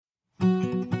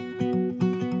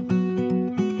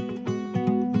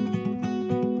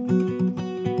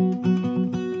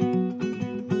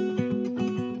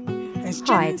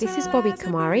Hi, this is Bobby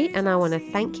Kamari, and I want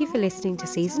to thank you for listening to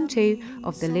Season 2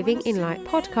 of the Living in Light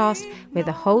podcast, where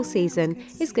the whole season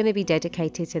is going to be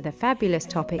dedicated to the fabulous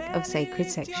topic of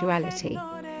sacred sexuality.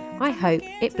 I hope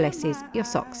it blesses your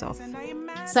socks off.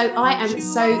 So I am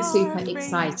so super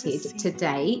excited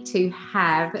today to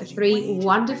have three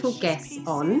wonderful guests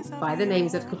on by the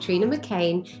names of Katrina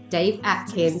McCain, Dave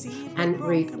Atkins and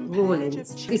Ruth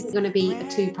Rawlins. This is going to be a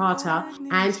two-parter,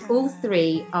 and all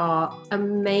three are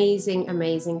amazing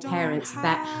parents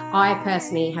that I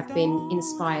personally have been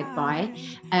inspired by.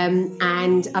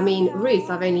 And I mean,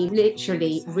 Ruth, I've only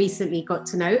literally recently got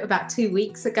to know about 2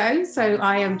 weeks ago. So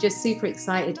I am just super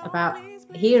excited about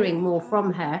hearing more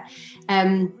from her.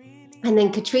 And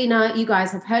then Katrina, you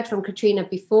guys have heard from Katrina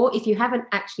before. If you haven't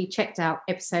actually checked out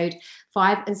episode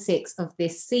 5 and 6 of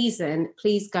this season,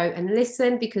 please go and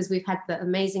listen, because we've had the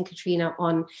amazing Katrina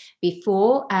on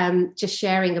before, just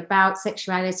sharing about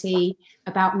sexuality,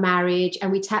 about marriage,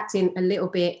 and we tapped in a little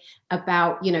bit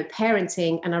about,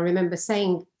 parenting. And I remember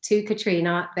saying to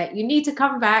Katrina that you need to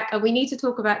come back and we need to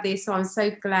talk about this. So I'm so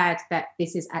glad that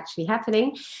this is actually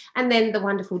happening. And then the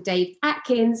wonderful Dave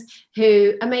Atkins,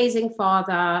 who, amazing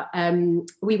father.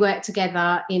 We work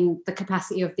together in the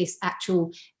capacity of this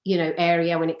actual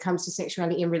area when it comes to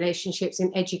sexuality in relationships,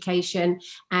 in education,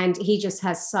 and he just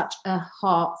has such a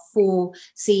heart for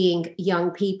seeing young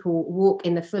people walk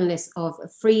in the fullness of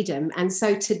freedom. And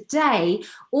so today,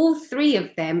 all three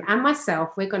of them and myself,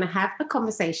 we're going to have a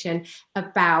conversation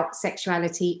about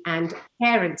sexuality and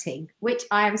parenting, which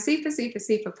I am super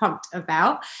pumped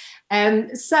about.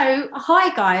 So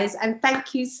hi guys, and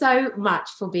thank you so much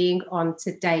for being on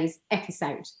today's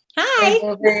episode. Hi,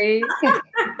 Bobby.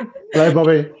 Hello,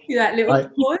 Bobby. That little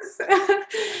pause.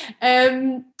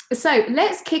 So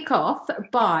let's kick off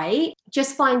by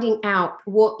just finding out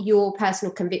what your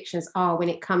personal convictions are when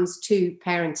it comes to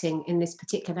parenting in this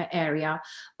particular area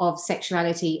of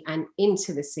sexuality and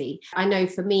intimacy. I know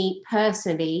for me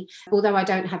personally, although I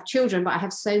don't have children, but I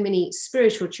have so many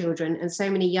spiritual children and so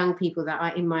many young people that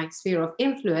are in my sphere of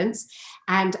influence.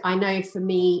 And I know for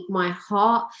me, my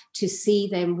heart to see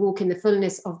them walk in the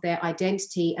fullness of their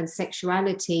identity and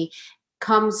sexuality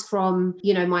comes from,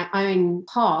 my own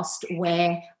past,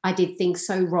 where I did things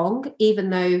so wrong, even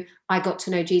though I got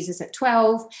to know Jesus at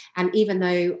 12, and even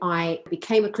though I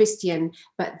became a Christian,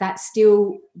 but that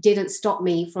still didn't stop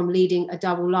me from leading a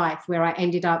double life, where I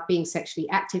ended up being sexually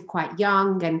active quite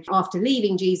young, and after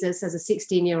leaving Jesus as a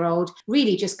 16-year-old,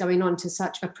 really just going on to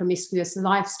such a promiscuous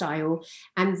lifestyle.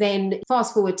 And then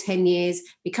fast forward 10 years,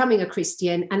 becoming a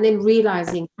Christian, and then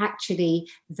realizing actually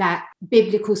that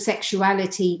biblical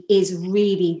sexuality is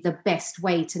really the best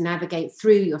way to navigate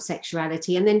through your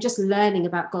sexuality. And then just learning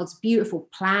about God's beautiful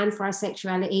plan for our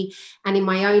sexuality, and in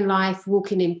my own life,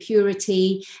 walking in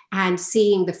purity and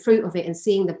seeing the fruit of it and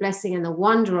seeing the blessing and the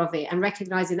wonder of it, and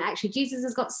recognizing that actually Jesus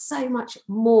has got so much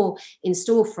more in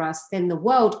store for us than the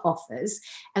world offers.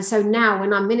 And so now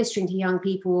when I'm ministering to young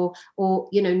people or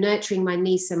nurturing my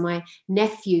niece and my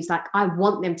nephews, like, I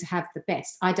want them to have the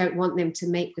best. I don't want them to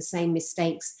make the same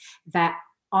mistakes that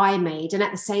I made. And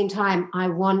at the same time, I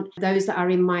want those that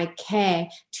are in my care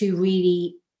to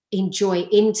really enjoy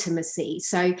intimacy.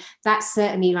 So that's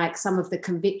certainly like some of the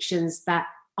convictions that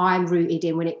I'm rooted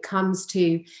in when it comes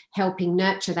to helping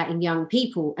nurture that in young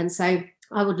people. And so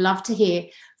I would love to hear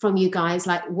from you guys,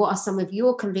 like, what are some of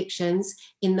your convictions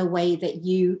in the way that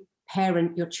you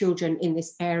parent your children in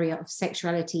this area of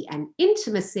sexuality and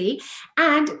intimacy?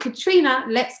 And Katrina,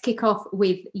 let's kick off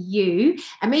with you.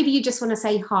 And maybe you just want to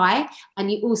say hi, and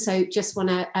you also just want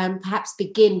to perhaps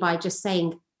begin by just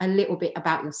saying a little bit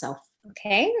about yourself.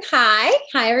 Okay. Hi,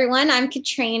 everyone. I'm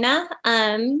Katrina.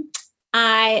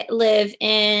 I live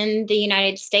in the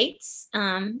United States,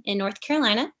 in North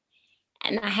Carolina,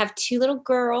 and I have 2 little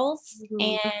girls.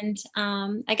 Mm-hmm.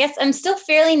 And I guess I'm still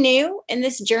fairly new in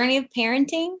this journey of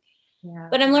parenting. Yeah.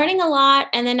 But I'm learning a lot.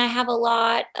 And then I have a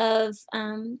lot of,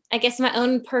 I guess, my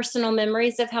own personal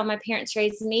memories of how my parents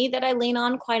raised me that I lean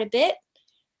on quite a bit.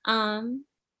 And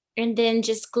then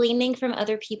just gleaning from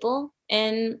other people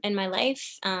in my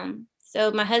life. So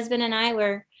my husband and I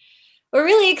we're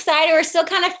really excited. We're still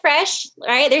kind of fresh,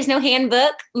 right? There's no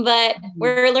handbook, but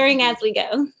we're learning as we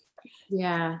go.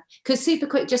 Yeah, because super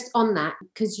quick, just on that,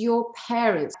 because your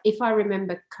parents, if I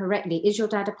remember correctly, is your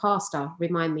dad a pastor?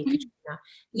 Remind me, Katrina.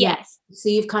 Yes. So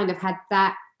you've kind of had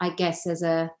that, I guess, as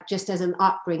an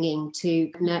upbringing to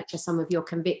nurture some of your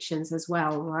convictions as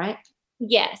well, right?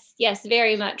 Yes,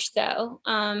 very much so.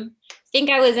 I think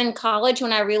I was in college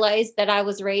when I realized that I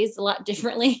was raised a lot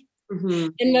differently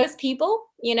than most people.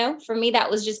 For me,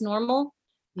 that was just normal.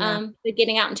 But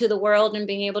getting out into the world and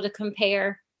being able to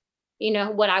compare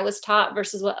what I was taught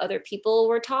versus what other people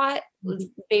were taught was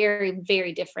very,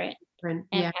 very different. And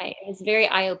Yeah. it was very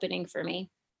eye-opening for me.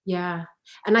 Yeah.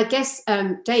 And I guess,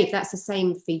 Dave, that's the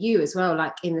same for you as well,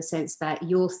 like in the sense that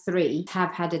your three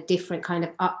have had a different kind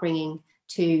of upbringing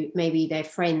to maybe their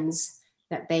friends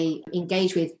that they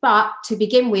engage with. But to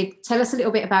begin with, tell us a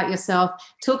little bit about yourself,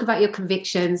 talk about your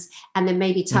convictions, and then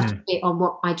maybe touch a bit on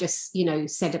what I just,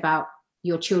 said about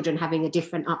your children having a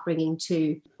different upbringing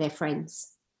to their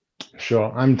friends.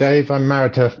 Sure. I'm Dave. I'm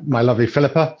married to my lovely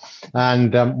Philippa,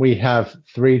 and we have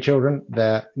three children.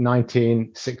 They're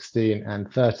 19, 16,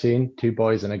 and 13, two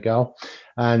boys and a girl,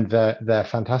 and they're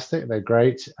fantastic. They're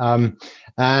great.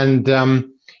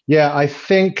 Yeah, I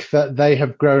think that they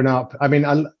have grown up. I mean,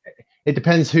 it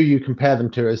depends who you compare them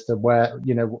to as to where,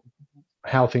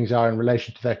 how things are in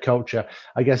relation to their culture.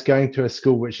 I guess going to a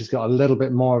school which has got a little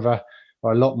bit more of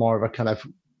or a lot more of a kind of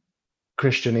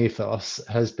Christian ethos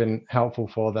has been helpful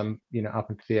for them,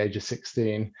 up until the age of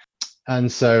 16.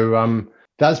 And so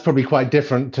that's probably quite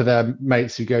different to their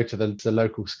mates who go to the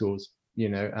local schools,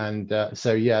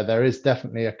 so yeah, there is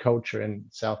definitely a culture in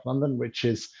South London, which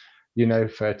is,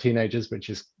 for teenagers, which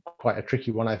is quite a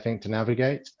tricky one, I think, to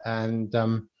navigate. And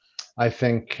I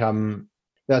think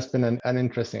that's been an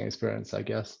interesting experience, I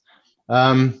guess.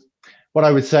 What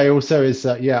I would say also is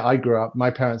that, my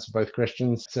parents were both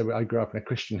Christians, so I grew up in a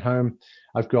Christian home.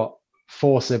 I've got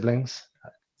four siblings,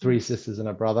 three sisters and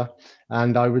a brother.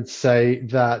 And I would say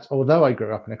that although I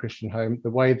grew up in a Christian home, the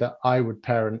way that I would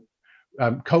parent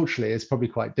culturally is probably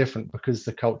quite different, because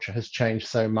the culture has changed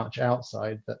so much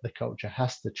outside that the culture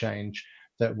has to change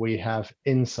that we have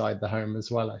inside the home as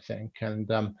well, I think.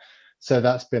 And so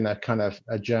that's been a kind of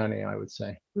a journey, I would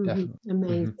say. Definitely.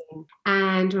 Amazing.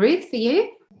 And Ruth, for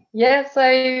you? Yeah, so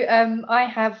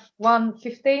I have one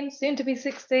 15, soon to be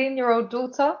 16-year-old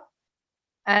daughter,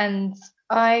 and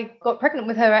I got pregnant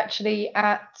with her actually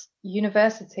at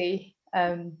university.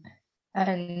 And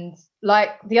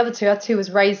like the other two, our two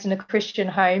was raised in a Christian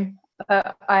home.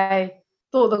 I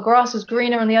thought the grass was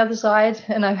greener on the other side,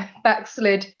 and I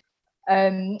backslid.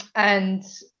 And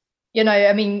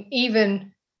I mean,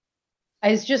 even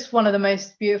it's just one of the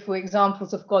most beautiful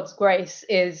examples of God's grace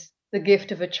is the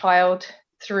gift of a child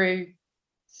through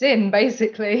sin,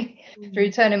 basically, through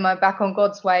turning my back on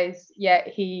God's ways, yet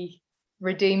he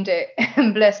redeemed it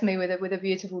and blessed me with a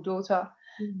beautiful daughter.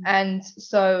 And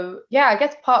so, yeah, I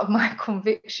guess part of my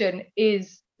conviction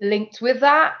is linked with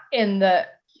that, in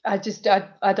that I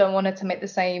don't want her to make the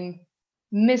same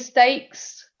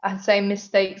mistakes. I say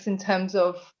mistakes in terms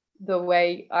of the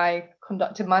way I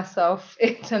conducted myself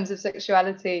in terms of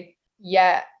sexuality,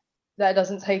 yet that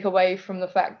doesn't take away from the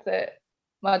fact that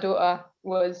my daughter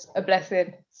was a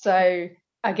blessing. So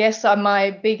I guess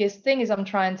my biggest thing is I'm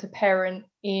trying to parent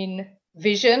in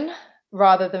vision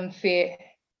rather than fear.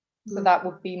 So that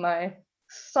would be my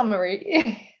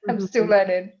summary. I'm still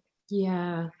learning.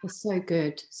 Yeah, it's so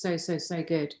good. So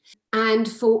good. And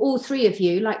for all three of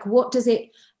you, like, what does it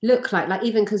look like? Like,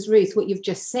 even because Ruth, what you've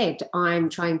just said, I'm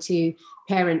trying to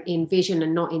parent in vision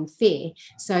and not in fear.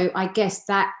 So I guess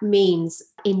that means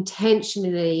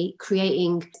intentionally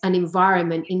creating an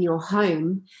environment in your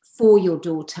home for your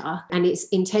daughter, and it's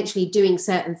intentionally doing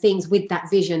certain things with that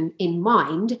vision in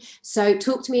mind. So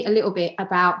talk to me a little bit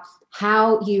about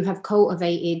how you have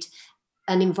cultivated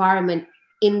an environment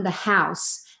in the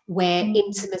house where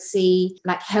intimacy,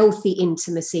 like healthy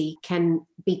intimacy, can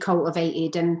be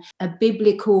cultivated, and a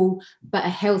biblical but a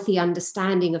healthy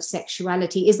understanding of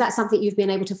sexuality. Is that something you've been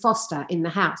able to foster in the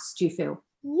house, do you feel?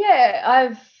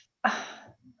 Yeah,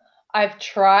 I've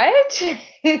tried.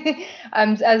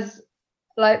 As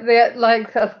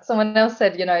like someone else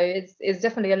said, it's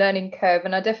definitely a learning curve,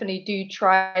 and I definitely do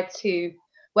try to.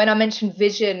 When I mention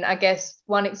vision, I guess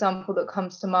one example that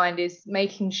comes to mind is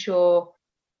making sure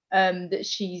that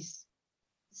she's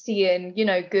seeing,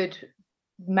 good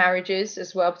marriages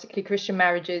as well, particularly Christian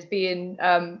marriages. Being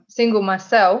single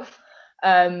myself,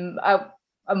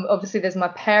 obviously there's my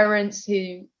parents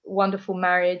who wonderful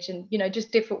marriage, and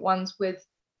just different ones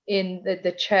within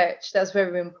the church. That's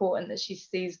very important that she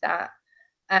sees that.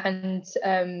 And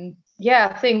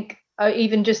I think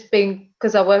even just being,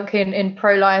 because I work in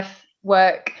pro-life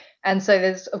work, and so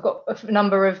I've got a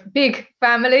number of big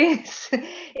families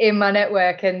in my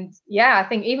network, and I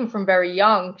think even from very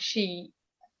young she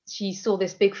saw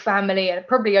this big family, and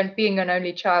probably being an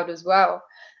only child as well,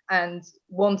 and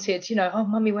wanted, oh,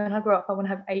 mummy, when I grow up I want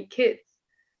to have 8 kids.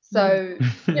 So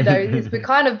it's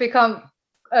kind of become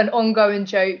an ongoing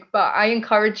joke, but I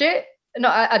encourage it. No,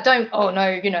 I don't, oh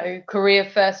no, career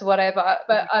first or whatever,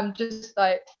 but I'm just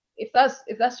like, if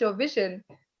that's your vision,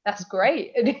 that's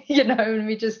great. And and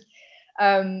we just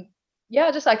yeah,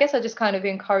 I guess I just kind of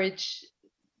encourage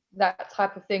that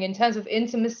type of thing. In terms of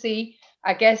intimacy,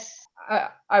 I guess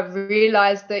I've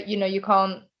realized that, you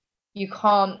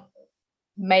can't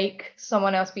make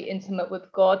someone else be intimate with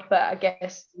God, but I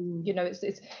guess,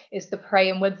 it's the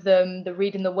praying with them, the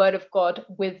reading the word of God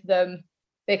with them,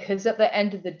 because at the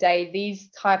end of the day, these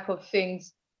type of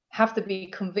things have to be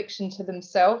conviction to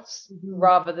themselves,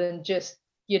 rather than just,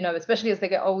 especially as they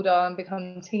get older and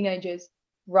become teenagers,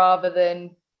 rather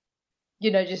than,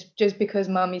 just because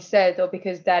mommy said or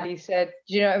because daddy said.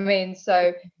 Do you know what I mean?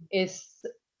 So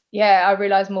I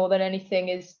realize more than anything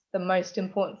is the most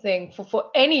important thing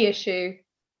for any issue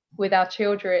with our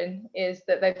children is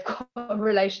that they've got a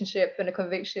relationship and a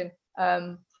conviction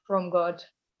from God,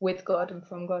 with God and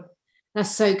from God.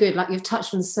 That's so good. Like, you've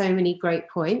touched on so many great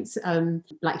points,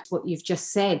 like what you've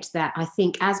just said, that I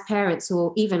think as parents,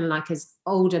 or even like as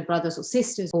older brothers or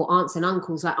sisters or aunts and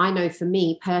uncles, like I know for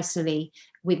me personally,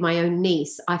 with my own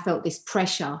niece, I felt this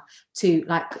pressure to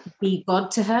like be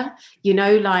God to her,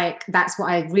 like that's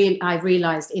what I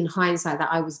realized in hindsight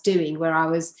that I was doing, where I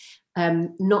was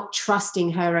not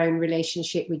trusting her own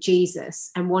relationship with Jesus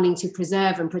and wanting to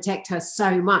preserve and protect her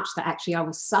so much that actually I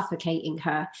was suffocating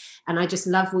her. And I just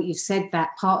love what you've said,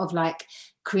 that part of like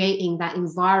creating that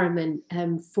environment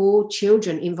for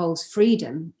children involves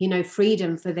freedom,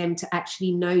 freedom for them to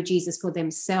actually know Jesus for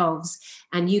themselves.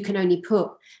 And you can only put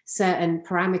certain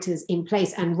parameters in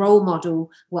place and role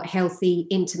model what healthy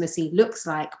intimacy looks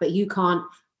like, but you can't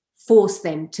force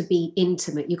them to be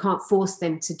intimate. You can't force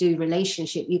them to do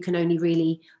relationship. You can only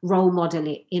really role model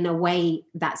it in a way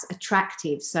that's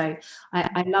attractive. So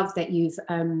I love that you've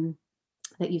said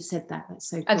that. That's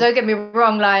so cool. And don't get me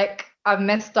wrong, like I've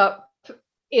messed up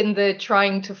in the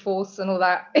trying to force and all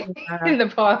that in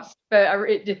the past, but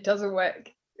it doesn't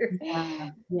work.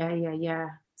 Yeah.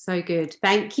 So good.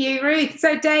 Thank you, Ruth.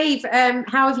 So Dave,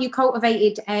 how have you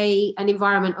cultivated an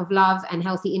environment of love and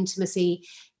healthy intimacy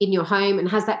in your home? And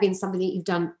has that been something that you've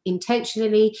done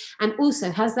intentionally? And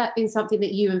also, has that been something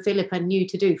that you and Philippa knew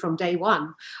to do from day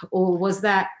one? Or was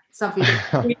that something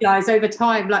that you guys over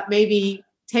time, like maybe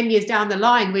 10 years down the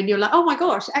line, when you're like, oh my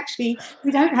gosh, actually,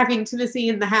 we don't have intimacy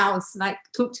in the house? Like,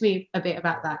 talk to me a bit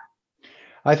about that.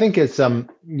 I think it's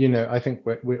I think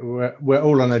we're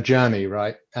all on a journey,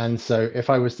 right? And so if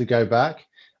I was to go back,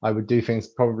 I would do things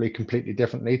probably completely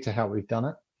differently to how we've done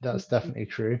it. That's definitely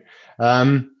true.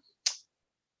 I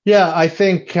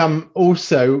think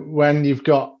also when you've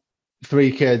got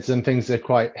 3 kids and things are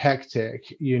quite hectic,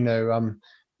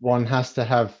 one has to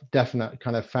have definite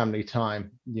kind of family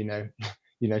time,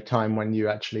 time when you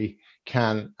actually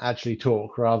can actually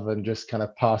talk rather than just kind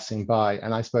of passing by.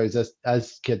 And I suppose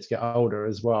as kids get older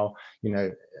as well,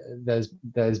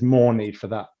 there's more need for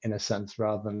that in a sense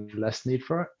rather than less need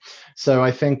for it. So I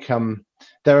think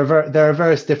there are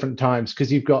various different times,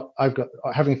 because I've got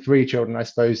having 3 children, I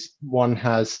suppose one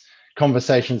has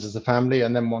conversations as a family,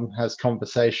 and then one has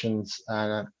conversations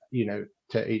to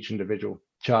each individual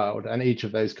child, and each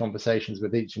of those conversations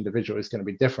with each individual is going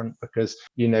to be different, because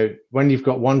when you've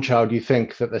got one child, you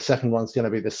think that the second one's going to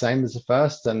be the same as the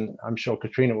first, and I'm sure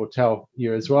Katrina will tell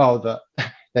you as well that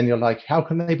then you're like, how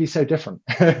can they be so different?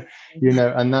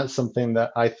 And that's something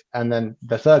that and then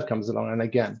the third comes along and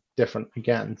again different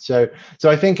again. So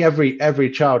I think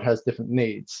every child has different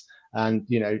needs, and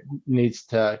needs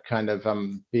to kind of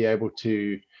be able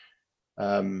to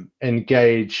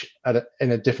engage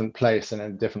in a different place and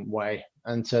in a different way.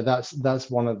 And so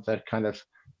that's one of the kind of,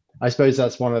 I suppose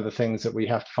that's one of the things that we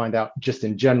have to find out just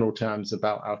in general terms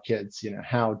about our kids.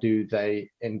 How do they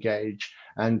engage?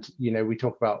 And we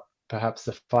talk about perhaps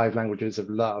the 5 languages of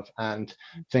love, and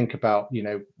think about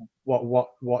what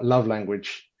love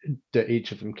language do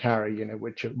each of them carry?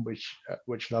 Which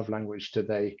love language do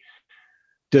they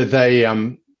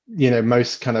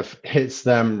most kind of hits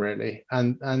them really,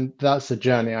 and that's a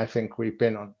journey I think we've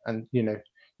been on, and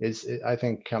I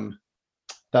think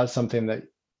that's something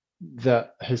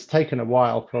that has taken a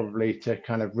while probably to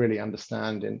kind of really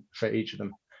understand for each of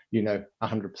them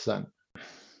 100%.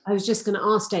 I was just going to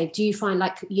ask, Dave, do you find,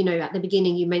 like, at the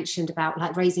beginning you mentioned about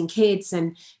like raising kids,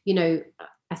 and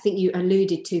I think you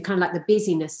alluded to kind of like the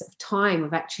busyness of time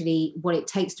of actually what it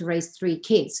takes to raise 3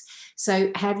 kids.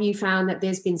 So have you found that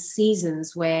there's been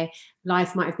seasons where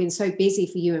life might have been so busy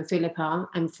for you and Philippa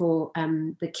and for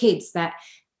the kids that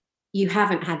you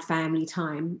haven't had family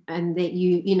time, and that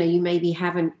you maybe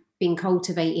haven't been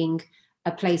cultivating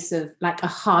a place of like a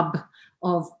hub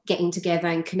of getting together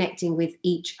and connecting with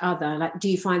each other? Like, do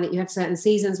you find that you have certain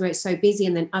seasons where it's so busy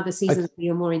and then other seasons where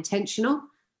you're more intentional?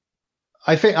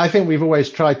 I think we've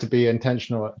always tried to be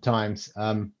intentional at times.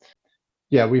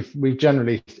 We've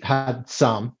generally had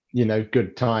some,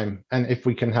 good time. And if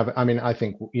we can have, I mean, I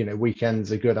think,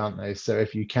 weekends are good, aren't they? So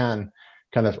if you can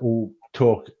kind of all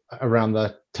talk around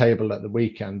the table at the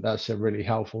weekend, that's a really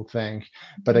helpful thing.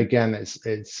 But again, it's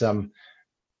that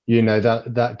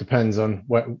depends on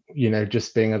what,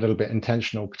 just being a little bit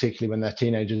intentional, particularly when they're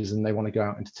teenagers and they want to go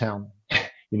out into town.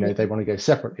 They want to go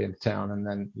separately into town, and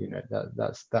then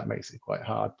that makes it quite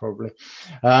hard, probably.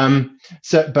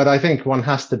 But I think one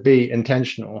has to be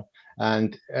intentional,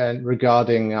 and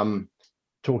regarding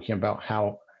talking about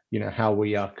how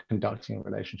we are conducting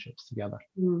relationships together.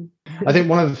 I think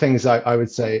one of the things I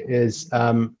would say is,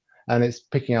 and it's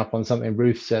picking up on something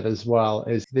Ruth said as well,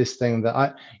 is this thing that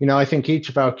I think each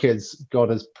of our kids God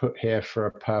has put here for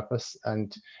a purpose.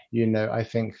 And, I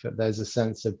think that there's a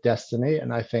sense of destiny.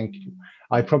 And I think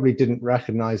I probably didn't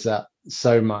recognize that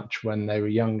so much when they were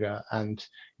younger. And,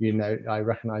 I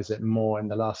recognize it more in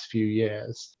the last few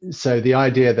years. So the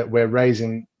idea that we're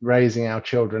raising our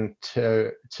children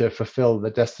to fulfill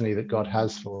the destiny that God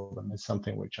has for them is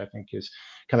something which I think is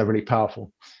kind of really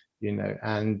powerful,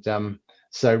 and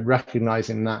so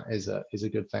recognizing that is a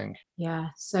good thing. Yeah,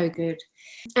 so good.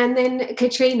 And then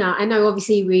Katrina, I know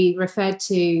obviously we referred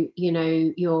to,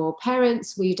 your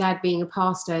parents, your dad being a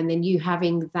pastor, and then you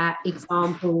having that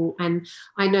example. And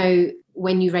I know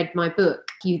when you read my book,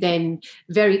 you then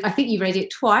I think you read it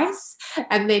twice,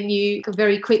 and then you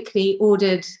very quickly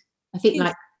ordered, I think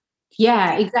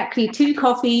yeah, exactly, 2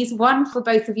 coffees, one for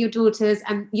both of your daughters.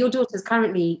 And your daughters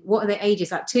currently, what are their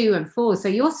ages? Like 2 and 4. So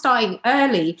you're starting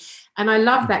early. And I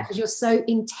love that, because you're so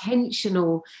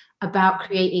intentional about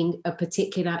creating a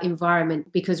particular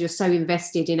environment, because you're so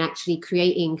invested in actually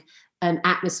creating an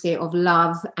atmosphere of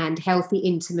love and healthy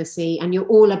intimacy. And you're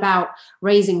all about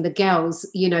raising the girls,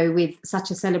 with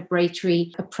such a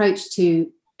celebratory approach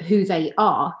to who they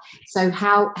are. So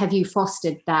how have you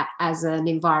fostered that as an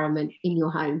environment in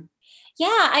your home?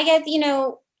 Yeah, I guess,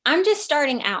 I'm just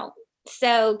starting out.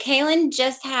 So Kaylin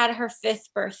just had her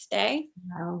 5th birthday.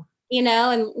 Wow.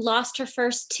 And lost her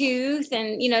first tooth.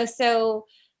 And, so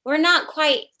we're not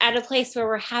quite at a place where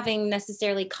we're having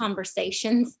necessarily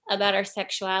conversations about our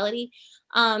sexuality.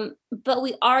 But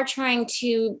we are trying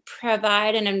to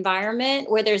provide an environment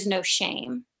where there's no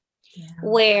shame,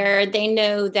 where they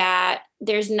know that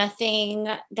there's nothing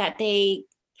that they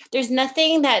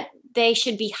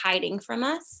should be hiding from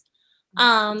us.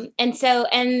 And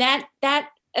that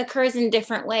occurs in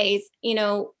different ways.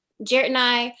 Jarrett and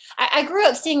I grew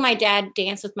up seeing my dad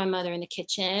dance with my mother in the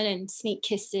kitchen and sneak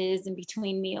kisses in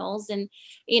between meals. And,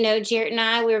 Jarrett and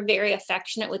I, we were very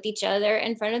affectionate with each other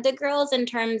in front of the girls, in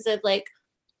terms of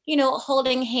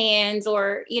holding hands,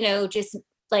 or, just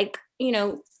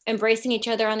embracing each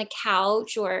other on the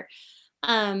couch, or,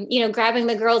 grabbing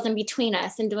the girls in between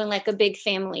us and doing a big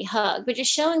family hug, but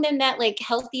just showing them that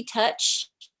healthy touch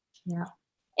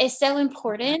is so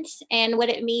important, and what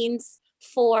it means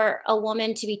for a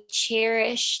woman to be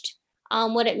cherished,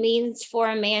 what it means for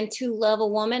a man to love a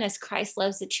woman as Christ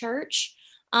loves the church.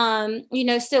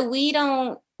 So we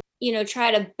don't,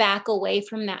 try to back away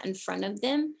from that in front of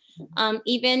them.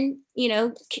 Even,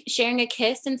 sharing a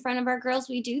kiss in front of our girls,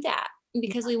 we do that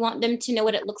because we want them to know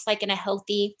what it looks like in a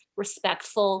healthy,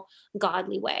 respectful,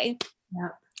 godly way.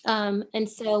 And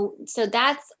so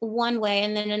that's one way.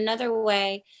 And then another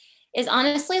way is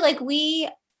honestly,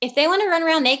 if they want to run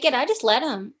around naked, I just let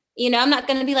them. I'm not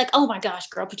going to be like, oh my gosh,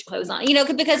 girl, put your clothes on,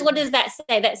 because what does that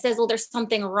say? That says, well, there's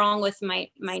something wrong with my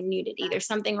nudity. There's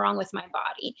something wrong with my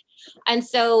body. And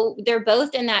so they're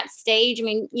both in that stage. I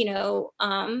mean,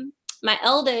 my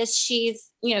eldest,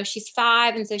 she's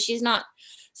 5. And so she's not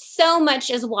so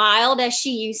much as wild as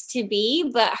she used to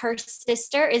be, but her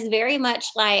sister is very much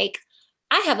like,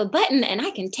 I have a button and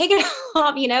I can take it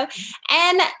off,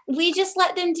 and we just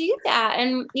let them do that.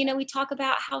 And, we talk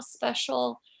about how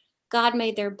special God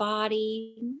made their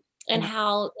body, and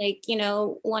how,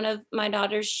 one of my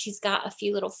daughters, she's got a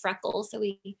few little freckles. So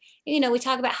we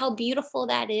talk about how beautiful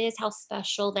that is, how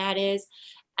special that is.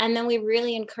 And then we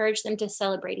really encourage them to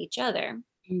celebrate each other.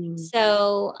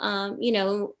 So,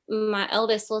 my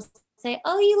eldest will say,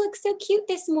 oh, you look so cute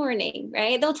this morning,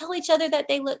 right? They'll tell each other that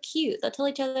they look cute. They'll tell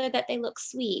each other that they look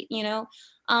sweet, and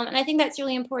I think that's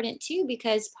really important too,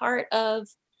 because part of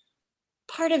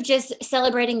just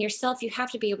celebrating yourself, you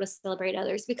have to be able to celebrate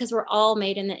others, because we're all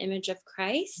made in the image of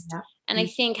Christ. And I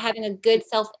think having a good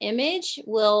self-image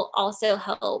will also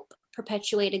help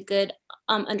perpetuate a good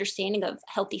understanding of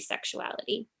healthy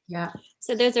sexuality.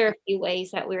 So those are a few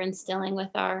ways that we're instilling with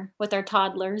our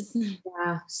toddlers.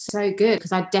 Yeah, so good,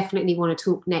 because I definitely want to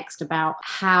talk next about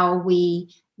how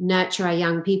we nurture our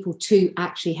young people to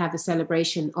actually have a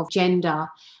celebration of gender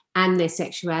and their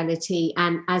sexuality,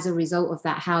 and as a result of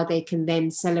that, how they can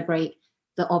then celebrate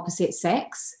the opposite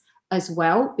sex as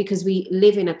well, because we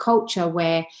live in a culture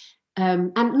where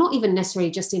and not even necessarily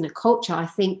just in a culture, I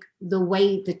think the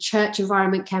way the church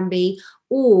environment can be,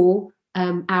 or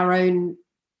our own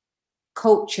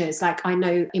cultures, like I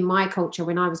know in my culture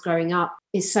when I was growing up,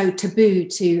 is so taboo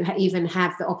to even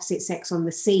have the opposite sex on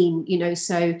the scene, you know,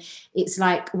 so it's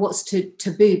like what's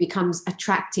taboo becomes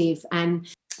attractive, and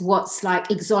what's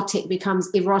like exotic becomes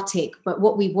erotic. But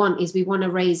what we want is we want to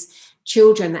raise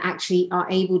children that actually are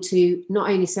able to not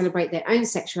only celebrate their own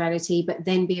sexuality, but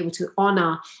then be able to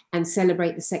honor and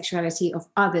celebrate the sexuality of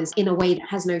others in a way that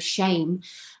has no shame.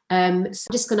 So I'm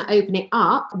just going to open it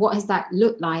up. What has that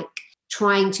looked like,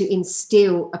 trying to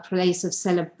instill a place of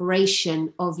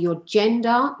celebration of your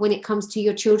gender when it comes to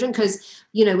your children? Because,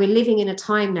 you know, we're living in a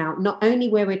time now, not only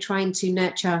where we're trying to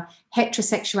nurture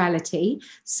heterosexuality.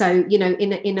 So, you know,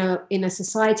 in a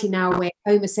society now where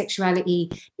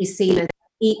homosexuality is seen as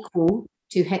equal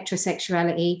to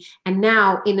heterosexuality, and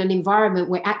now in an environment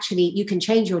where actually you can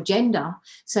change your gender.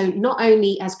 So not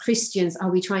only as Christians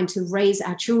are we trying to raise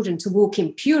our children to walk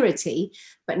in purity,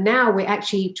 but now we're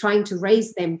actually trying to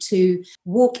raise them to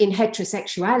walk in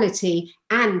heterosexuality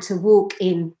and to walk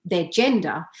in their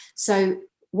gender. So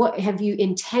what have you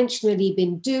intentionally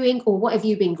been doing, or what have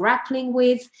you been grappling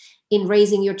with in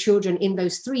raising your children in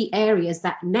those three areas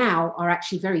that now are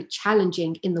actually very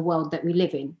challenging in the world that we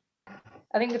live in?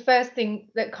 I think the first thing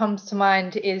that comes to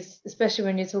mind is, especially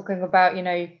when you're talking about, you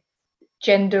know,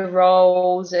 gender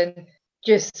roles and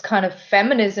just kind of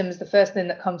feminism, is the first thing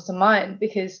that comes to mind,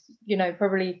 because, you know,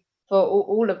 probably for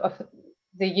all of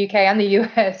the UK and the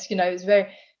US, you know, it's very,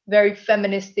 very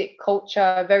feministic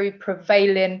culture, very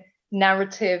prevailing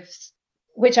narratives,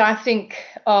 which I think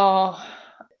are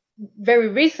very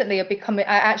recently are becoming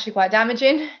actually quite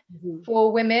damaging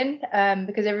for women,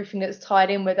 because everything that's tied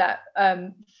in with that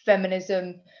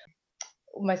feminism,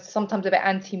 almost sometimes a bit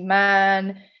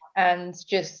anti-man, and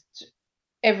just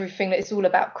everything that it's all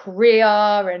about career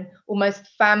and almost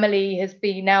family has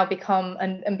now become,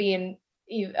 and being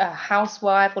a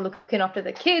housewife or looking after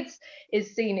the kids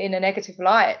is seen in a negative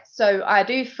light. So I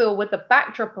do feel with the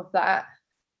backdrop of that,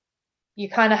 you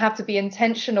kind of have to be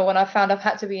intentional, and I found I've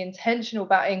had to be intentional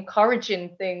about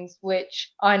encouraging things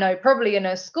which I know probably in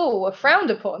a school are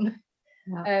frowned upon.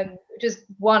 Just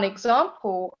one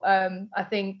example, I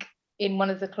think in one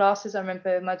of the classes, I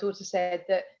remember my daughter said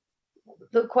that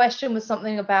the question was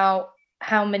something about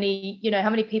how many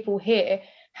people here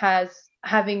has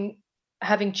having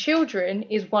children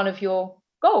is one of your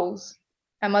goals,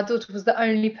 and my daughter was the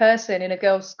only person in a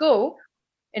girls' school,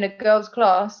 in a girls'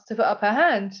 class, to put up her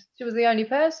hand. She was the only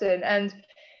person, and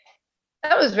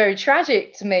that was very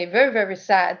tragic to me, very, very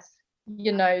sad,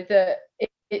 you know, that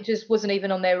it just wasn't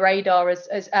even on their radar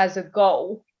as a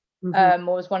goal,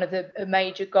 or as one of the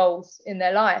major goals in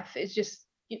their life. It's just,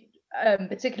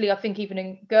 particularly I think even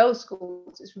in girls'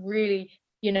 schools, it's really,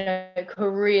 you know,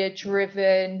 career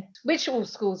driven, which all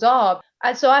schools are.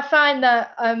 And so I find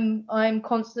that I'm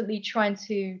constantly trying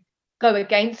to go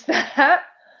against that.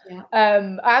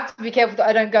 I have to be careful that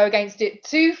I don't go against it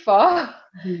too far,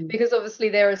 because obviously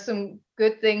there are some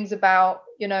good things about,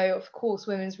 you know, of course,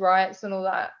 women's rights and all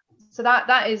that. So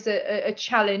that is a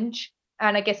challenge.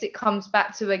 And I guess it comes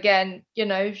back to, again, you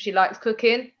know, if she likes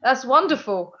cooking, that's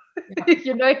wonderful.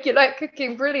 You know, if you like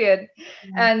cooking, brilliant.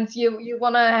 And you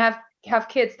want to have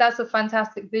kids, that's a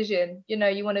fantastic vision. You know,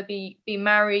 you want to be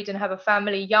married and have a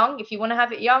family young. If you want to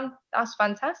have it young, that's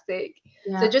fantastic.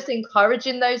 So just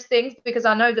encouraging those things, because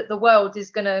I know that the world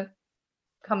is going to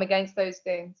come against those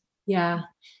things. Yeah,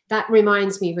 that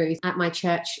reminds me, Ruth, at my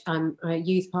church, I'm a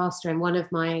youth pastor, and one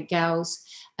of my girls,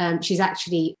 she's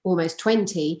actually almost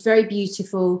 20, very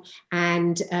beautiful,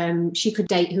 and she could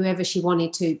date whoever she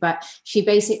wanted to, but she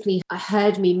basically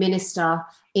heard me minister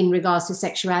in regards to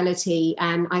sexuality.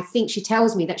 And I think she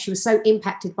tells me that she was so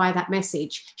impacted by that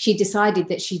message, she decided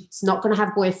that she's not going to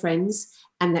have boyfriends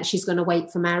and that she's going to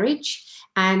wait for marriage.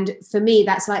 And for me,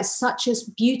 that's like such a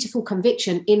beautiful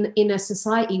conviction in a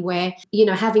society where, you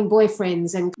know, having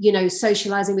boyfriends and, you know,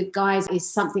 socializing with guys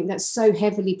is something that's so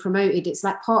heavily promoted. It's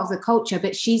like part of the culture,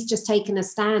 but she's just taken a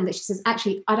stand that she says,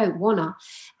 actually, I don't wanna.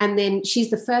 And then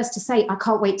she's the first to say, I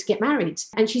can't wait to get married.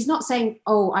 And she's not saying,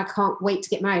 oh, I can't wait to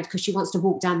get married because she wants to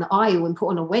walk down the aisle and put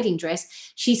on a wedding dress.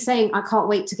 She's saying, I can't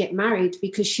wait to get married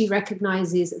because she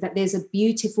recognizes that there's a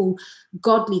beautiful,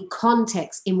 godly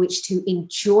context in which to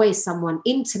enjoy someone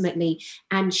intimately.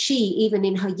 And she, even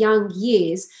in her young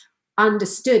years,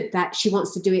 understood that she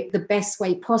wants to do it the best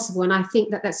way possible. And I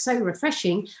think that that's so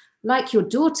refreshing. Like your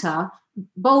daughter,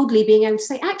 boldly being able to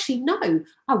say, actually, no,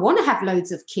 I want to have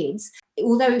loads of kids,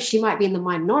 although she might be in the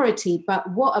minority, but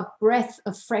what a breath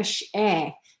of fresh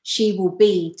air she will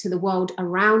be to the world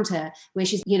around her, where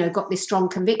she's, got this strong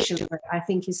conviction for it, I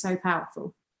think is so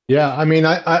powerful. Yeah, I mean,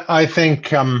 I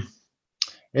think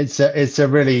it's a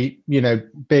really,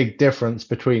 big difference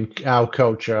between our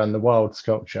culture and the world's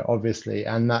culture, obviously,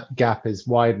 and that gap is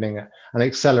widening and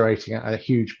accelerating at a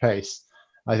huge pace.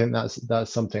 I think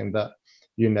that's something that,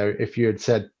 if you had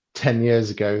said 10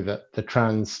 years ago that the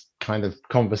trans kind of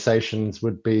conversations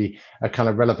would be a kind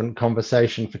of relevant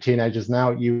conversation for teenagers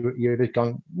now, you'd have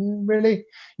gone, really,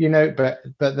 but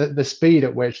the speed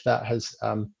at which that has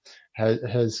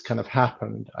kind of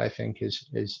happened, I think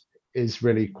is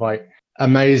really quite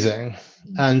amazing.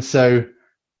 And so,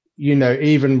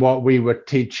 even what we were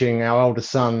teaching our older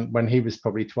son when he was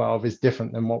probably 12 is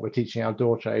different than what we're teaching our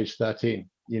daughter age 13.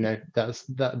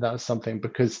 That's something,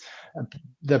 because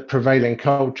the prevailing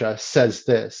culture says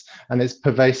this, and it's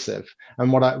pervasive.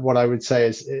 And what I would say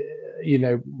is,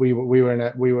 we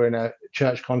were in a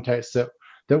church context that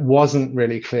wasn't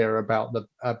really clear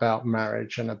about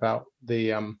marriage and about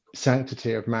the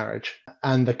sanctity of marriage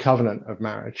and the covenant of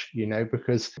marriage,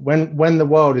 because when the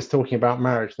world is talking about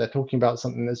marriage, they're talking about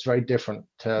something that's very different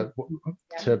to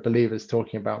believers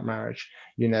talking about marriage.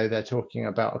 They're talking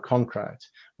about a contract,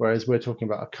 whereas we're talking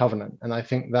about a covenant. And I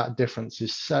think that difference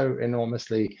is so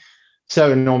enormously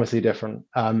different,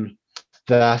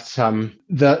 that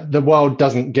the world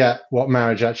doesn't get what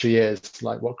marriage actually is,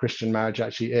 like what Christian marriage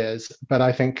actually is. But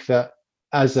I think that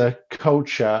as a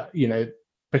culture,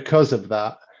 because of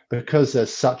that, because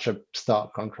there's such a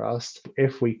stark contrast,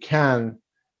 if we can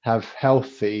have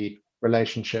healthy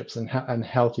relationships and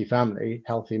healthy family,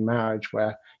 healthy marriage,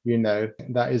 where,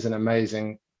 that is an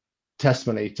amazing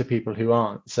testimony to people who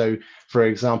aren't. So, for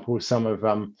example, some of,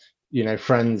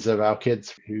 friends of our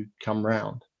kids who come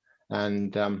round,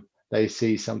 and they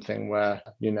see something where,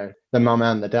 the mum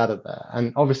and the dad are there.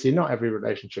 And obviously not every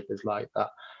relationship is like that,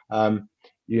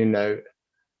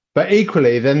 but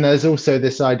equally, then there's also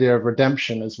this idea of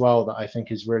redemption as well that I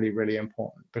think is really, really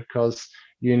important, because,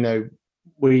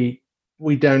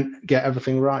 we don't get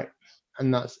everything right.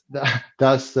 And that's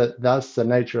the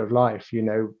nature of life.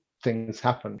 Things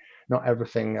happen. Not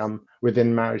everything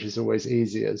within marriage is always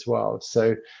easy as well.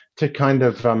 So to kind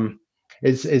of,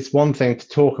 it's one thing to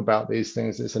talk about these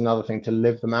things, it's another thing to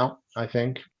live them out, I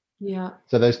think. Yeah.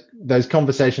 So those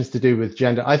conversations to do with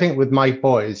gender, I think with my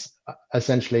boys,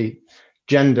 essentially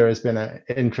gender has been an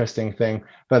interesting thing,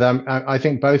 but I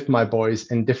think both my boys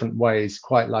in different ways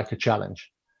quite like a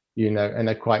challenge, and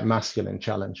a quite masculine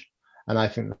challenge. And I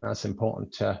think that's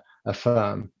important to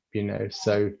affirm,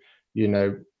 so,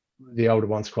 the older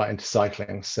one's quite into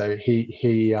cycling. So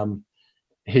he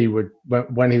would,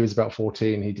 when he was about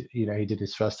 14, he did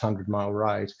his first 100-mile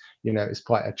ride. It's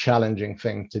quite a challenging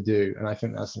thing to do, and I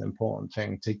think that's an important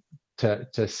thing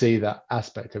to see that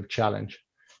aspect of challenge.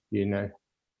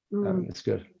 It's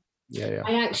good. Yeah.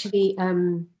 I actually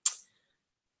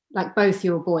like both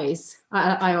your boys.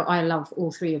 I love all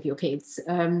three of your kids,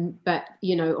 but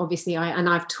obviously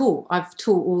I've taught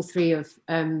all three of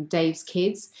Dave's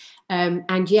kids,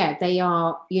 and yeah, they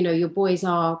are, your boys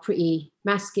are pretty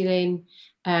masculine.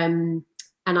 And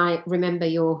I remember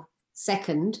your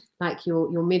second, like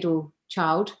your middle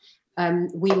child,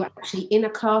 we were actually in a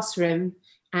classroom,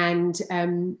 and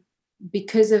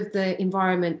because of the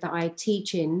environment that I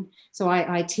teach in, so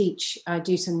I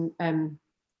do some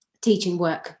teaching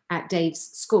work at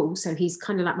Dave's school, so he's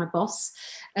kind of like my boss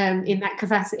in that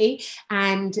capacity,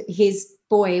 and his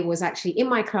boy was actually in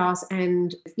my class.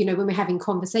 And when we're having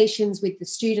conversations with the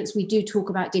students, we do talk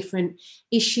about different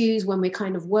issues when we're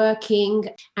kind of working,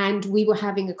 and we were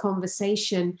having a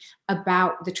conversation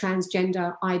about the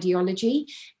transgender ideology.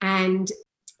 And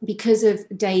because of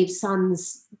Dave's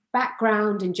son's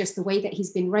background and just the way that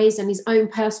he's been raised and his own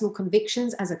personal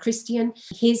convictions as a Christian,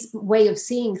 his way of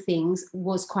seeing things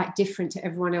was quite different to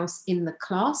everyone else in the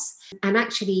class. And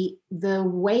actually, the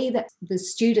way that the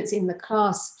students in the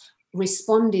class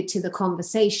responded to the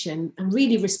conversation and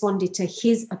really responded to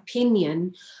his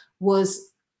opinion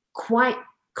was quite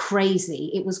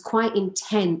crazy. It was quite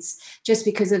intense, just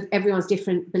because of everyone's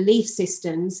different belief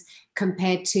systems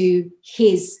compared to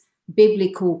his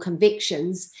biblical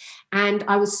convictions. And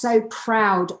I was so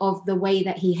proud of the way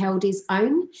that he held his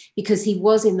own, because he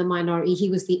was in the minority. He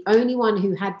was the only one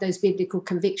who had those biblical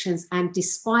convictions. And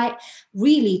despite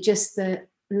really just the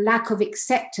lack of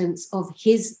acceptance of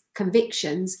his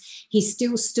convictions, he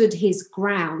still stood his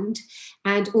ground.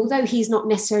 And although he's not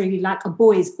necessarily like a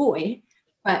boy's boy,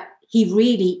 but he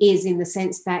really is, in the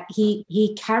sense that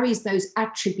he carries those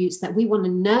attributes that we want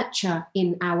to nurture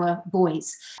in our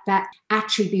boys, that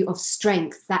attribute of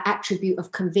strength, that attribute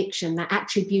of conviction, that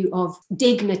attribute of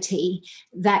dignity.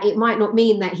 That it might not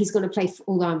mean that he's going to play,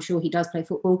 although I'm sure he does play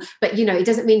football, but it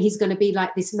doesn't mean he's going to be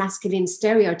like this masculine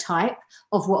stereotype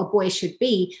of what a boy should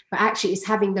be, but actually it's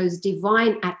having those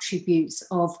divine attributes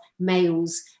of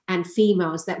males and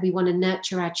females that we want to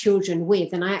nurture our children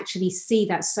with. And I actually see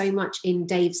that so much in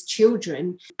Dave's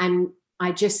children, and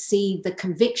I just see the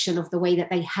conviction of the way that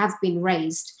they have been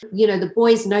raised. The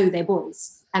boys know they're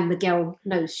boys and the girl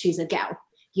knows she's a gal,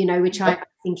 which I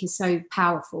think is so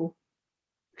powerful.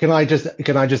 Can I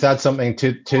just add something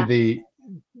to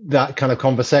that kind of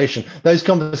conversation? Those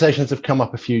conversations have come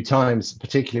up a few times,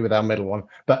 particularly with our middle one,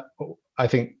 but I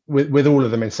think with all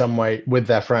of them in some way, with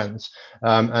their friends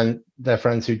and their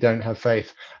friends who don't have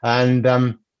faith.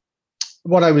 And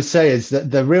what I would say is that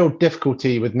the real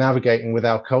difficulty with navigating with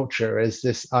our culture is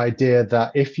this idea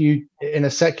that if you, in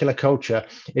a secular culture,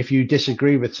 if you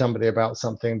disagree with somebody about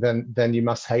something, then you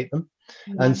must hate them.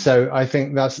 Yeah. And so I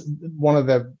think that's one of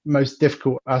the most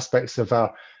difficult aspects of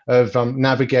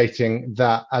navigating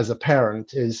that as a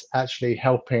parent, is actually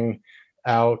helping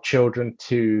our children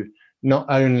to not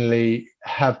only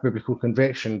have biblical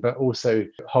conviction, but also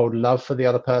hold love for the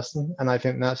other person. And I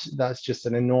think that's just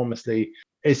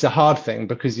it's a hard thing,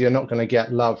 because you're not going to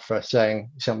get love for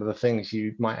saying some of the things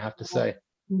you might have to say.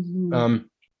 Mm-hmm.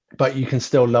 But you can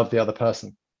still love the other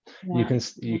person. Yeah.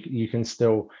 You can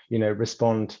still,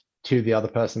 respond to the other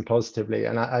person positively.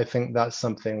 And I think that's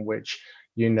something which,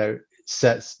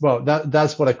 that's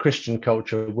what a Christian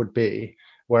culture would be.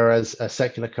 Whereas a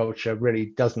secular culture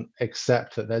really doesn't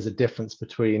accept that there's a difference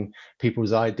between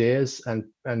people's ideas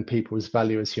and people's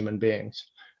value as human beings.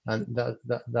 And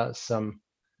that's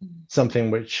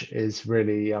something which is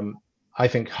really, I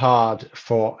think, hard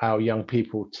for our young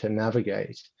people to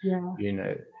navigate.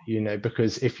 Yeah.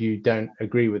 Because if you don't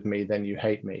agree with me, then you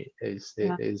hate me, is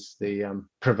the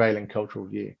prevailing cultural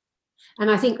view. And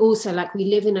I think also, like, we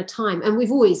live in a time, and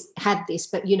we've always had this,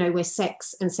 but where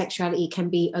sex and sexuality can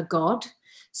be a god.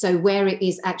 So where it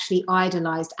is actually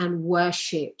idolized and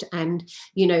worshipped, and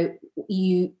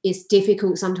it's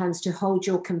difficult sometimes to hold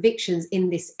your convictions in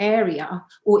this area,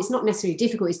 or it's not necessarily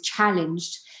difficult, it's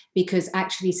challenged, because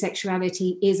actually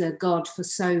sexuality is a god for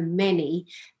so many,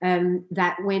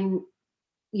 that when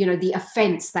the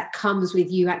offense that comes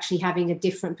with you actually having a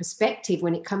different perspective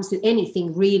when it comes to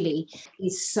anything really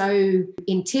is so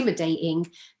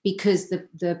intimidating, because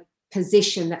the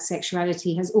position that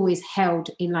sexuality has always held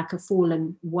in like a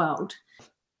fallen world.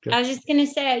 I was just going to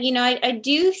say, I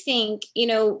do think,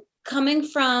 coming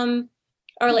from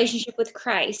a relationship with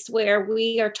Christ, where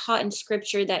we are taught in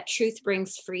scripture that truth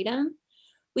brings freedom,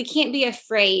 we can't be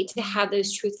afraid to have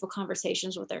those truthful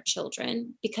conversations with our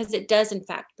children, because it does in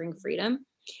fact bring freedom.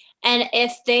 And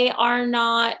if they are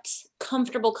not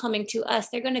comfortable coming to us,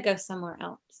 they're going to go somewhere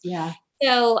else. Yeah.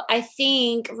 So I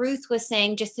think Ruth was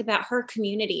saying just about her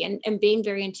community and being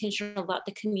very intentional about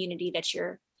the community that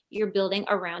you're building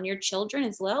around your children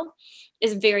as well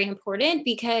is very important,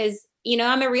 because,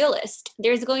 I'm a realist.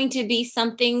 There's going to be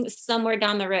something somewhere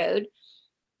down the road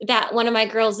that one of my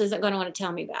girls isn't going to want to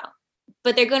tell me about,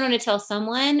 but they're going to want to tell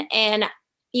someone. And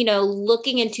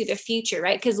looking into the future,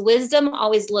 right? Because wisdom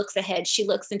always looks ahead. She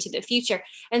looks into the future.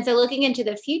 And so looking into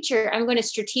the future, I'm going to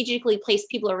strategically place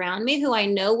people around me who I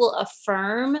know will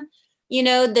affirm,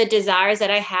 the desires that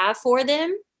I have for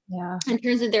them. Yeah. In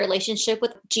terms of their relationship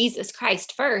with Jesus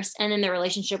Christ first, and then their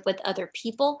relationship with other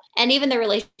people, and even the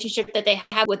relationship that they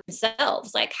have with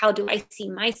themselves. Like, how do I see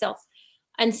myself?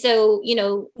 And so,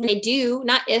 when they do,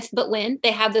 not if, but when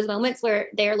they have those moments where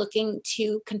they're looking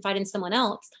to confide in someone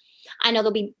else, I know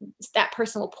that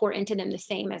person will pour into them the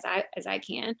same as I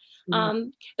can. Mm-hmm.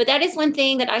 But that is one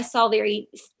thing that I saw very,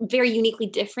 very uniquely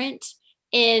different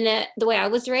in the way I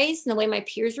was raised and the way my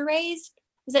peers were raised,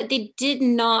 is that they did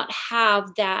not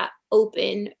have that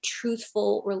open,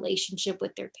 truthful relationship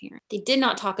with their parents. They did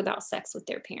not talk about sex with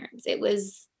their parents. It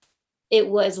was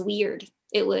weird.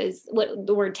 It was what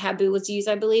the word taboo was used,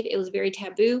 I believe. It was very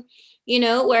taboo,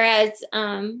 whereas,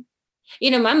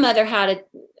 my mother had a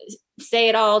say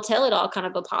it all, tell it all kind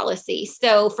of a policy.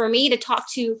 So for me to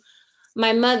talk to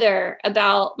my mother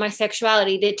about my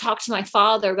sexuality, to talk to my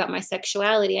father about my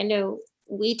sexuality, I know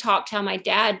we talked how my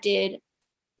dad did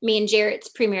me and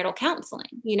Jarrett's premarital counseling,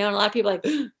 and a lot of people are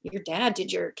like, your dad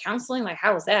did your counseling? Like,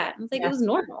 how was that? I was like, It was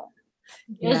normal.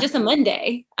 It was just a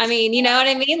Monday. I mean, you know what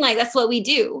I mean? Like, that's what we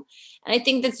do. And I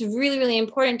think that's really, really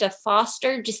important to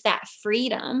foster just that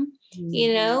freedom,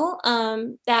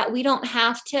 that we don't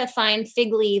have to find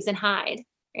fig leaves and hide,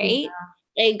 right?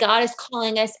 God is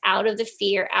calling us out of the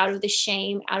fear, out of the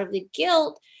shame, out of the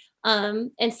guilt.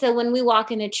 And so when we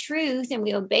walk in the truth and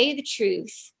we obey the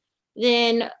truth,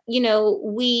 then,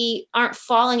 we aren't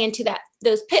falling into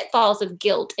those pitfalls of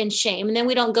guilt and shame. And then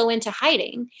we don't go into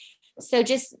hiding. So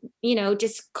just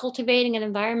cultivating an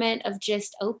environment of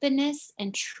just openness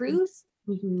and truth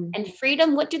and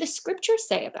freedom. What do the scriptures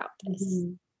say about this?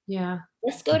 Yeah.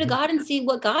 Let's go to God and see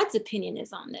what God's opinion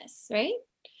is on this, right?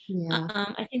 Yeah.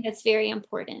 I think that's very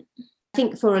important. I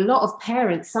think for a lot of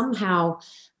parents, somehow,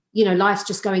 life's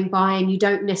just going by and you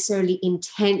don't necessarily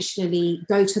intentionally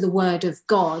go to the word of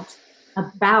God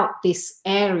about this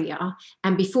area.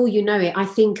 And before you know it, I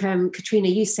think, Katrina,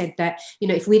 you said that,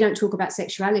 if we don't talk about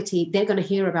sexuality, they're going to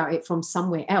hear about it from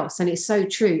somewhere else. And it's so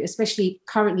true, especially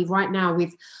currently right now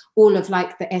with all of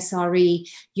like the SRE,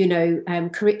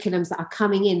 curriculums that are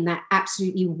coming in that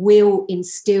absolutely will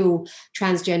instill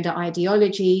transgender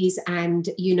ideologies and,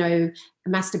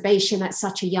 masturbation at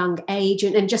such a young age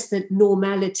and just the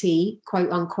normality, quote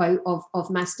unquote,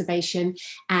 of masturbation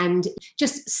and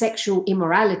just sexual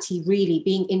immorality really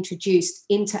being introduced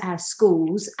into our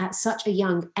schools at such a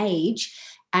young age.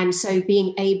 And so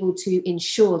being able to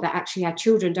ensure that actually our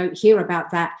children don't hear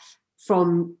about that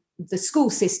from the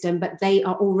school system, but they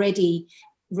are already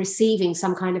receiving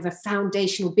some kind of a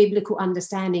foundational biblical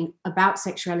understanding about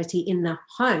sexuality in the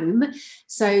home.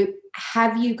 So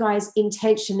have you guys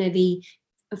intentionally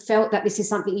felt that this is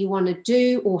something you want to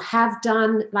do or have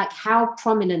done? Like, how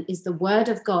prominent is the word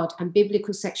of God and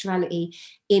biblical sexuality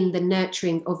in the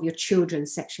nurturing of your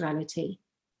children's sexuality?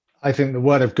 I think the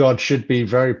word of God should be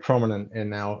very prominent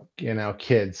in our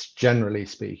kids, generally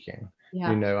speaking.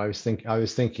 Yeah. I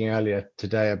was thinking earlier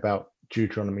today about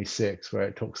Deuteronomy 6, where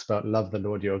it talks about love the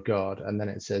Lord your God, and then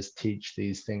it says teach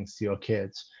these things to your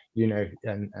kids,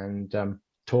 and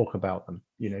talk about them,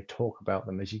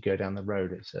 as you go down the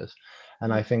road, it says.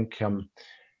 And I think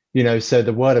so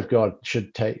the word of God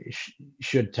should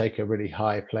take a really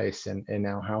high place in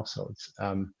our households.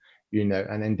 And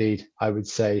indeed I would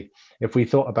say if we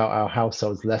thought about our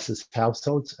households less as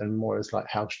households and more as like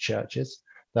house churches,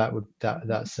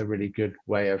 that's a really good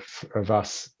way of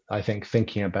us, I think,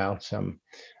 thinking about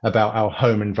our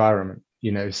home environment.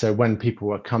 So when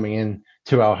people are coming in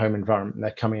to our home environment,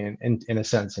 they're coming in a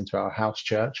sense into our house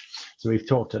church. So we've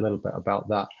talked a little bit about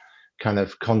that kind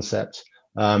of concept,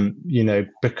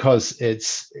 because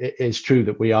it's true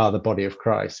that we are the body of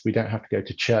Christ. We don't have to go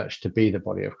to church to be the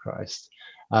body of Christ.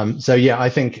 So yeah, I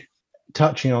think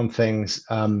touching on things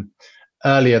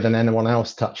earlier than anyone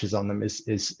else touches on them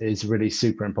is really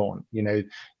super important.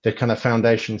 The kind of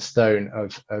foundation stone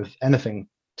of anything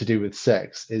to do with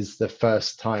sex is the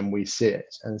first time we see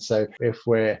it. And so if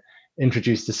we're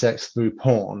introduced to sex through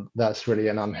porn, that's really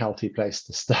an unhealthy place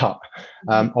to start,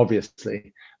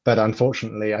 obviously. But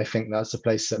unfortunately, I think that's a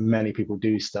place that many people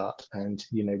do start. And,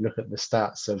 look at the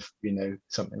stats of,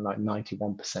 something like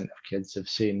 91% of kids have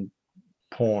seen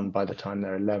porn by the time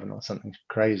they're 11 or something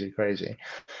crazy.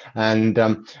 And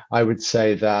I would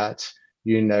say that,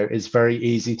 it's very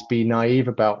easy to be naive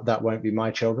about that won't be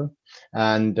my children,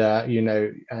 and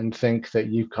and think that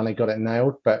you've kind of got it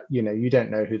nailed. But you don't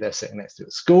know who they're sitting next to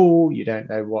at school. You don't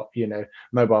know what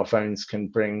mobile phones can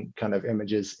bring kind of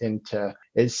images into.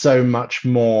 It's so much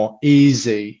more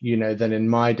easy than in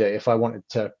my day. If I wanted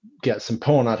to get some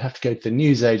porn, I'd have to go to the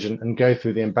newsagent and go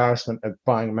through the embarrassment of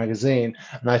buying a magazine.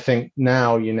 And I think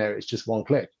now it's just one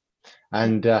click.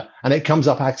 And it comes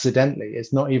up accidentally.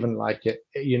 It's not even like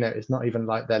it's not even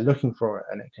like they're looking for it,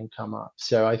 and it can come up.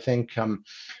 So I think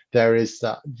there is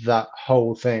that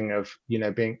whole thing of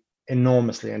being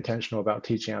enormously intentional about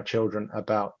teaching our children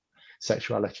about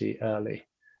sexuality early,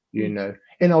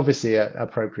 in obviously an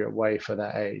appropriate way for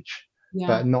their age,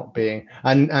 but not being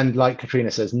and like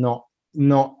Katrina says, not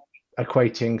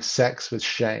equating sex with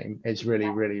shame is really,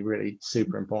 really, really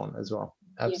super important as well.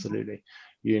 Absolutely,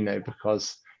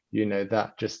 because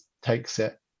that just takes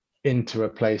it into a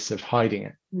place of hiding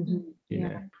it.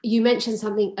 You mentioned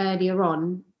something earlier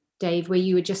on, Dave, where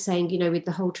you were just saying, with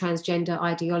the whole transgender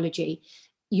ideology,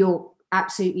 you're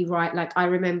absolutely right. Like, I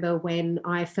remember when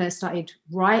I first started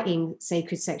writing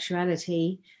Sacred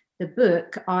Sexuality, the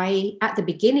book, at the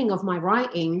beginning of my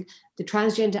writing, the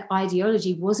transgender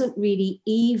ideology wasn't really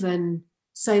even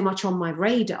so much on my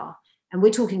radar. And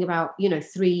we're talking about,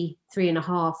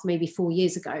 3.5, maybe 4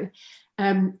 years ago.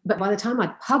 But by the time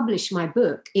I'd published my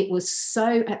book, it was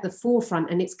so at the forefront,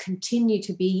 and it's continued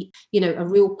to be, a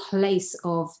real place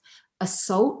of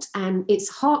assault. And it's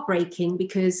heartbreaking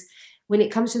because when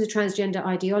it comes to the transgender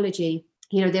ideology,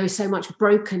 there is so much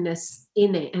brokenness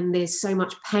in it, and there's so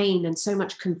much pain and so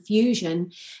much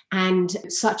confusion, and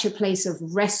such a place of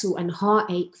wrestle and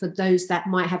heartache for those that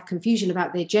might have confusion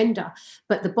about their gender.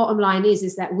 But the bottom line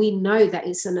is that we know that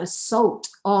it's an assault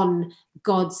on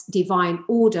God's divine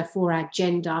order for our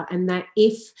gender, and that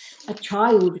if a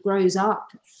child grows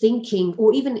up thinking,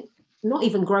 or even not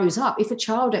even grows up, if a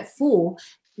child at 4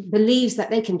 believes that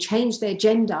they can change their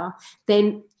gender,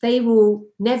 then they will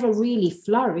never really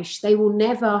flourish. They will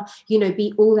never,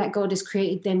 be all that God has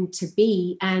created them to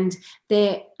be, and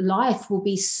their life will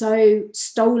be so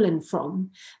stolen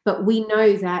from. But we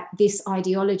know that this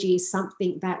ideology is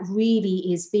something that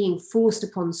really is being forced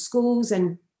upon schools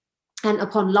and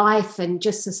upon life and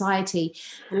just society.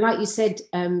 And like you said,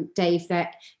 Dave,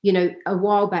 that, a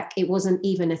while back it wasn't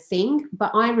even a thing.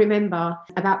 But I remember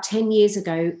about 10 years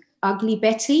ago, Ugly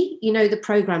Betty, the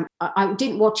program. I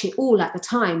didn't watch it all at the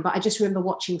time, but I just remember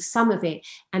watching some of it.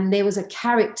 And there was a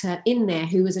character in there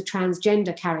who was a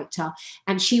transgender character,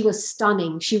 and she was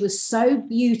stunning. She was so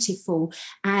beautiful,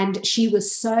 and she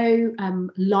was so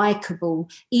likable,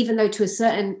 even though to a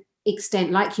certain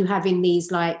extent, like you have in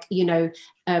these,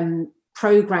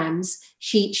 programs,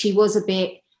 she was a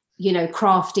bit,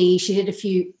 crafty. She did a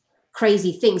few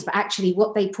crazy things, but actually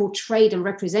what they portrayed and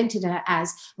represented her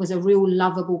as was a real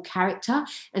lovable character.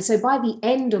 And so by the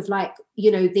end of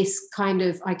this kind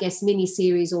of, I guess, mini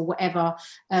series or whatever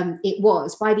it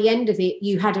was, by the end of it,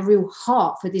 you had a real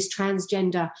heart for this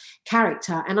transgender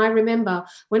character. And I remember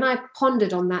when I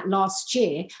pondered on that last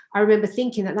year, I remember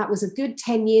thinking that was a good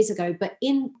 10 years ago, but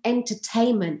in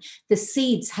entertainment, the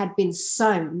seeds had been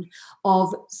sown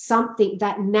of something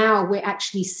that now we're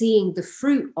actually seeing the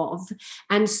fruit of.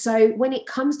 And so when it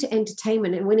comes to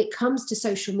entertainment, and when it comes to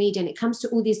social media, and it comes to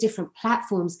all these different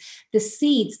platforms, the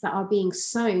seeds that are being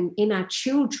sown in our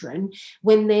children,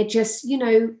 when they're just,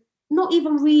 not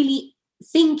even really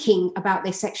thinking about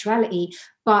their sexuality,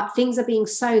 but things are being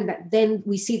sown that then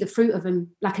we see the fruit of them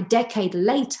like a decade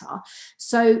later.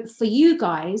 So for you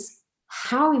guys,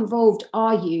 how involved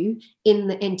are you in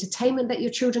the entertainment that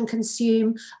your children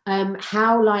consume?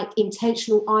 How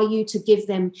intentional are you to give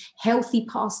them healthy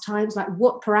pastimes?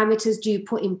 What parameters do you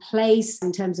put in place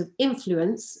in terms of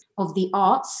influence of the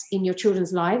arts in your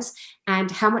children's lives,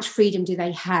 and how much freedom do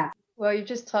they have? Well, you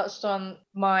just touched on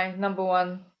my number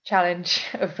one challenge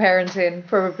of parenting,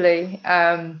 probably.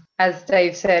 As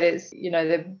Dave said, it's,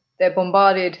 they're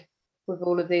bombarded with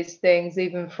all of these things,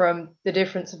 even from the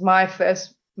difference of my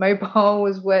first mobile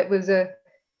was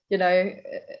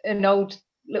an old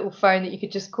little phone that you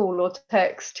could just call or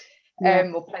text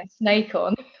or play Snake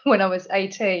on when I was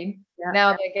 18. Yeah.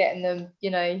 Now they're getting them,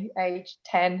 age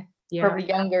 10, probably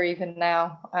younger even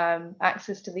now,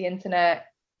 access to the internet,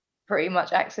 pretty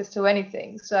much access to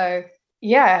anything. So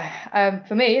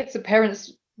for me, it's a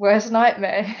parent's worst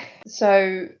nightmare.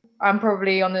 So I'm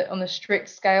probably on the strict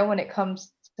scale when it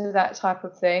comes to that type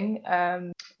of thing.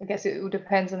 I guess it all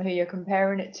depends on who you're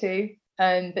comparing it to.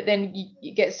 But then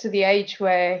it gets to the age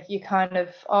where you kind of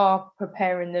are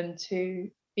preparing them to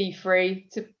be free,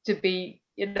 to be,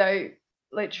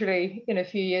 literally in a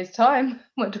few years' time,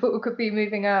 my daughter could be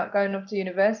moving out, going off to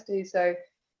university. So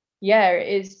it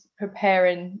is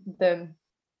preparing them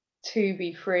to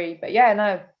be free. But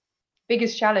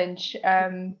biggest challenge.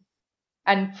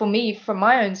 And for me, from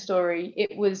my own story,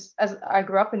 it was, as I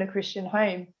grew up in a Christian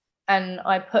home, and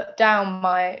I put down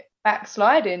my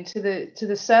backsliding to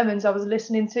the sermons I was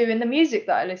listening to and the music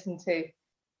that I listened to.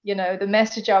 The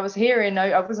message I was hearing,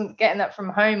 I wasn't getting that from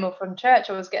home or from church.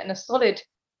 I was getting a solid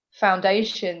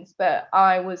foundations, but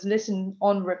I was listening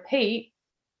on repeat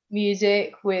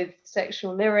music with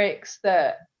sexual lyrics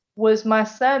that was my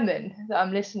sermon that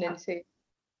I'm listening to.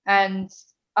 And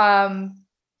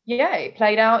it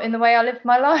played out in the way I lived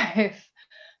my life,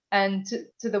 and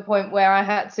to the point where I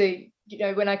had to,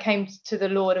 when I came to the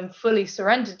Lord and fully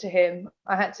surrendered to him,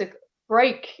 I had to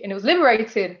break, and it was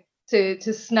liberating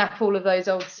to snap all of those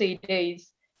old CDs.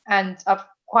 And I'm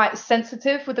quite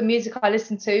sensitive with the music I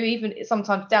listen to, even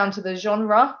sometimes down to the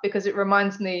genre, because it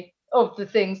reminds me of the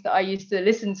things that I used to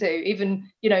listen to, even,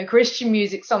 Christian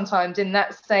music sometimes in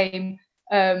that same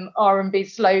R&B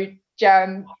slow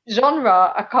jam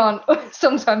genre. I can't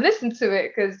sometimes listen to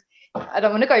it because I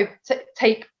don't want to go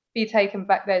be taken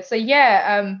back there. So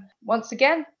once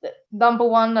again, number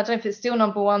one, I don't know if it's still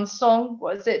number one song,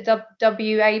 what is it,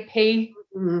 WAP,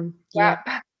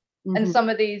 rap, and some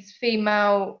of these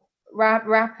female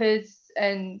rappers,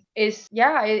 and they're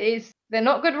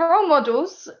not good role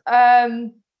models.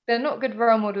 They're not good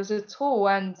role models at all.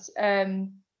 And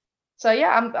I'm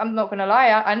not gonna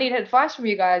lie, I need advice from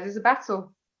you guys. It's a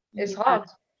battle. It's hard.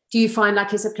 Do you find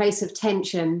it's a place of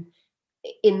tension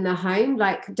in the home?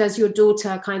 Like, does your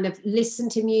daughter kind of listen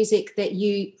to music that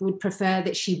you would prefer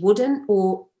that she wouldn't,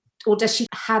 or does she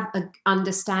have an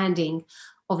understanding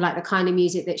of like the kind of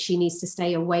music that she needs to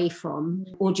stay away from,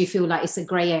 or do you feel like it's a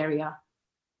grey area?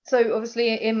 So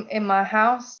obviously in my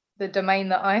house, the domain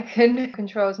that I can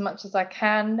control as much as I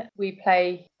can, we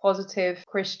play positive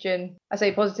Christian. I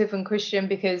say positive and Christian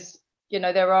because, you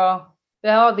know, there are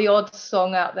the odd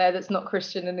song out there that's not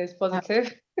Christian and is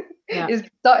positive. Yeah. Is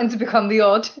starting to become the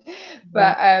odd.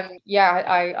 But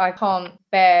I can't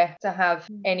bear to have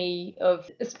any of,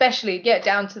 especially get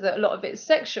down to a lot of it's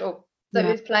sexual. So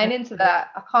it's playing into that.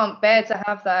 I can't bear to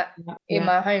have that in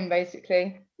my home,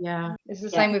 basically. Yeah. It's the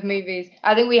same with movies.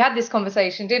 I think we had this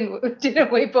conversation,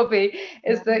 didn't we, Bobby?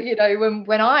 Is that, you know,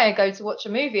 when I go to watch a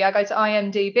movie, I go to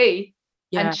IMDb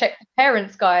and check the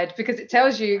parents' guide, because it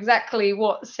tells you exactly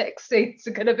what sex scenes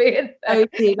are going to be in there.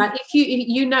 Okay. Like if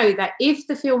you know that if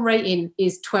the film rating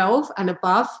is 12 and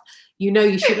above, you know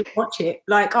you shouldn't watch it.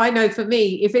 Like I know for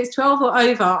me, if it's 12 or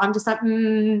over, I'm just like,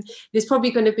 there's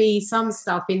probably going to be some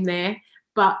stuff in there.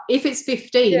 But if it's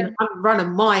 15, I'll run a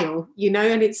mile, you know,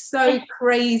 and it's so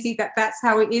crazy that that's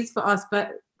how it is for us.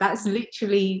 But that's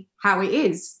literally how it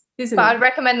is, isn't it? But I'd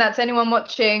recommend that to anyone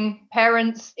watching,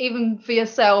 parents, even for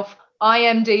yourself,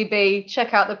 IMDb,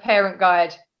 check out the parent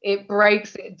guide. It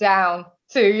breaks it down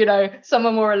to, you know,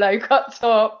 someone wore a low cut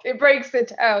top. It breaks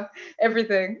it down,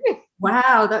 everything.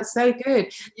 Wow, that's so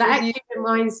good. That actually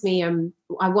reminds me,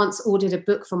 I once ordered a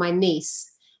book for my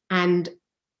niece, and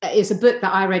it's a book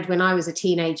that I read when I was a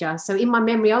teenager. So in my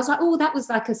memory, I was like, oh, that was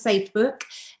like a safe book.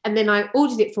 And then I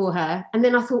ordered it for her. And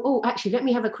then I thought, oh, actually, let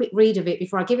me have a quick read of it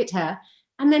before I give it to her.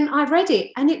 And then I read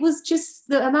it, and it was just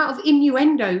the amount of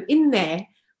innuendo in there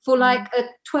for like a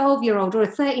 12-year-old or a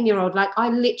 13-year-old. Like I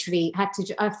literally had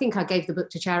to, I think I gave the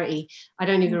book to charity. I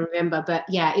don't even remember, but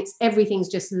yeah, everything's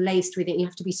just laced with it. You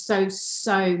have to be so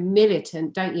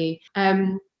militant, don't you?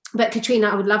 But Katrina,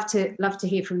 I would love to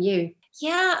hear from you.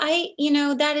 Yeah,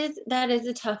 that is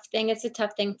a tough thing. It's a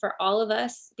tough thing for all of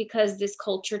us, because this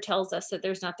culture tells us that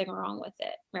there's nothing wrong with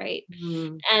it, right?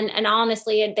 And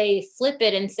honestly, they flip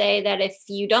it and say that if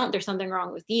you don't, there's something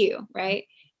wrong with you, right?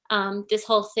 This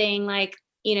whole thing, like,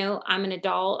 you know, I'm an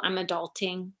adult, I'm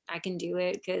adulting, I can do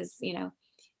it because, you know,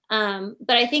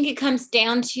 but I think it comes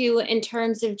down to, in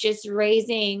terms of just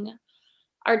raising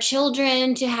our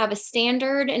children to have a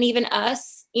standard, and even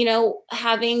us, you know,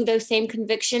 having those same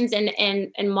convictions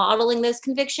and modeling those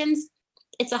convictions.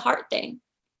 It's a heart thing.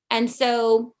 And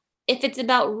so if it's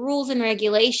about rules and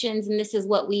regulations and this is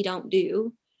what we don't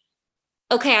do,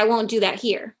 okay, I won't do that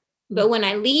here. But when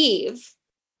I leave,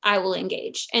 I will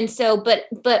engage. And so, but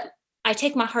I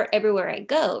take my heart everywhere I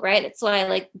go, right? That's why,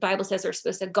 like, the Bible says we're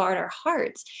supposed to guard our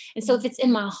hearts. And so if it's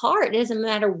in my heart, it doesn't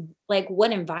matter like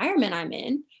what environment I'm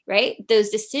in, right? Those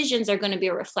decisions are going to be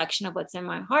a reflection of what's in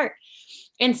my heart.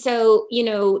 And so, you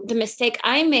know, the mistake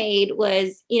I made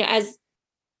was, you know, as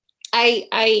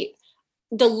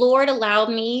the Lord allowed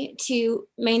me to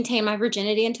maintain my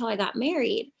virginity until I got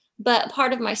married. But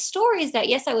part of my story is that,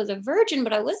 yes, I was a virgin,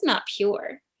 but I was not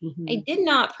pure. I did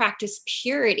not practice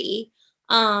purity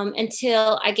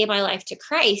until I gave my life to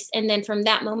Christ. And then from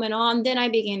that moment on, then I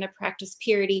began to practice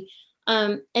purity.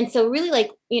 And so really,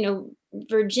 like, you know,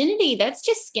 virginity, that's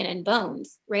just skin and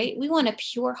bones, right? We want a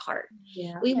pure heart.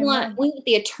 We want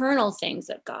the eternal things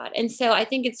of God. And so I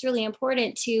think it's really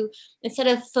important to, instead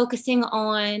of focusing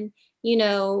on, you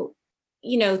know,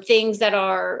 things that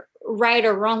are right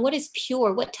or wrong, what is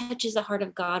pure, what touches the heart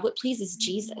of God, what pleases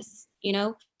Jesus, you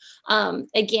know?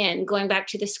 Again, going back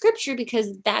to the scripture,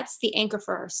 because that's the anchor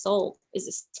for our soul, is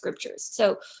the scriptures.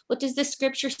 So what does the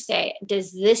scripture say?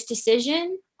 Does this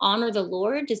decision honor the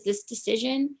Lord? Does this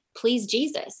decision please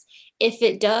Jesus? If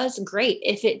it does, great.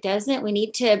 If it doesn't, we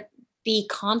need to be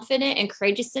confident and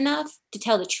courageous enough to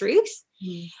tell the truth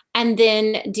and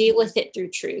then deal with it through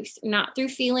truth, not through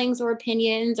feelings or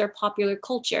opinions or popular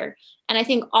culture. And I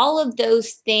think all of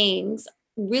those things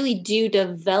really do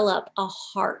develop a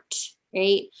heart,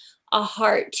 right? A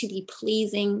heart to be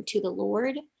pleasing to the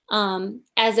Lord,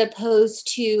 as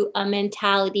opposed to a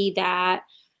mentality that,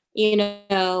 you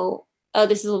know, oh,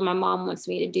 this is what my mom wants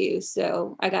me to do,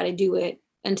 so I got to do it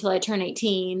until I turn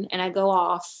 18 and I go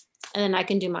off and then I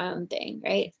can do my own thing,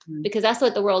 right? Because that's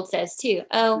what the world says too.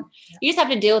 Oh, you just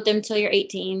have to deal with them until you're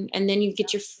 18 and then you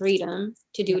get your freedom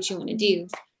to do what you want to do.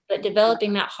 But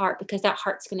developing that heart, because that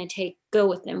heart's going to go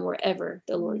with them wherever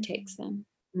the Lord takes them.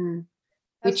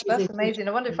 That's amazing.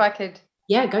 I wonder if I could.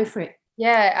 Yeah, go for it.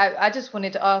 Yeah, I just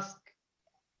wanted to ask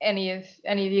any of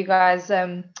you guys,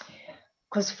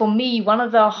 because for me, one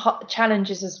of the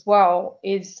challenges as well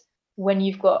is when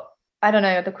you've got, I don't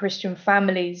know, the Christian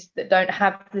families that don't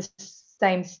have this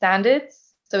same standards.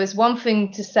 So it's one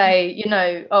thing to say, you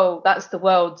know, oh, that's the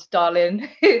world, darling.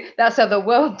 That's how the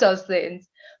world does things.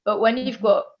 But when you've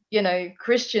got, you know,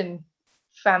 Christian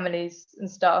families and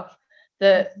stuff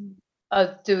that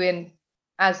are doing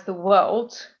as the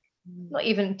world, not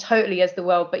even totally as the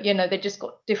world, but, you know, they just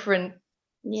got different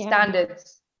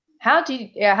standards. How do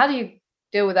you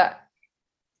deal with that?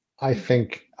 I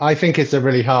think it's a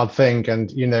really hard thing,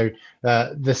 and you know,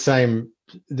 the same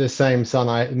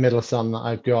middle son that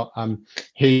I've got,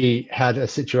 he had a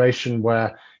situation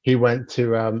where he went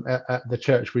to at the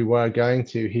church we were going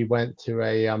to, he went to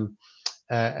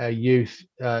a youth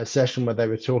session where they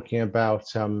were talking about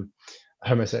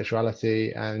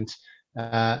homosexuality, and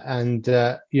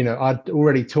you know, I'd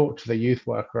already talked to the youth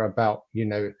worker about, you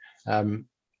know,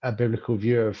 a biblical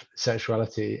view of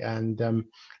sexuality, and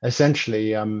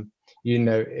essentially, you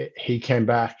know, he came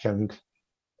back, and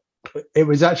it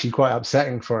was actually quite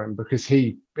upsetting for him, because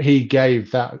he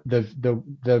gave that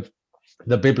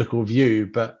the biblical view,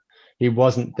 but he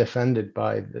wasn't defended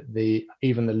by the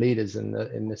even the leaders in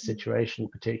the situation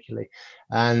particularly,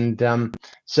 and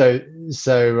so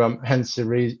hence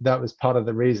that was part of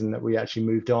the reason that we actually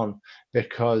moved on,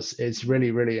 because it's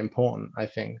really, really important, I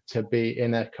think, to be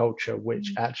in a culture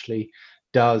which actually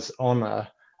does honor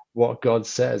what God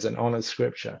says and honors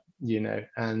Scripture, you know,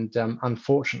 and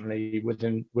unfortunately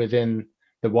within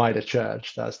the wider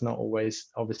church, that's not always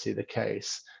obviously the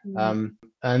case.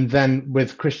 And then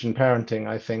with Christian parenting,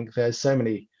 I think there's so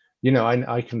many, you know,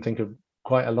 I can think of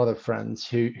quite a lot of friends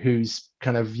whose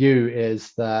kind of view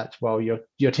is that, well, your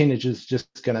teenager's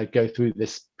just going to go through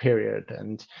this period,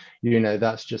 and you know,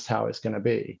 that's just how it's going to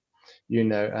be, you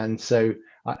know. And so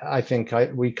I think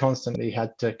we constantly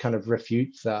had to kind of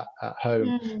refute that at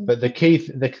home. But the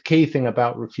key thing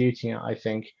about refuting it, I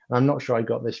think, and I'm not sure I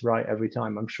got this right every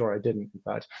time, I'm sure I didn't, in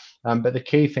fact, but the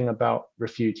key thing about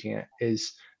refuting it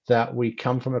is that we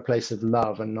come from a place of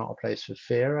love and not a place of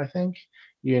fear, I think,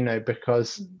 you know,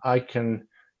 because I can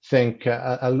think,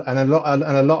 and a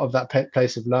lot of that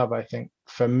place of love, I think,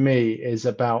 for me, is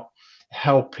about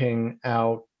helping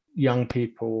our young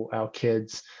people, our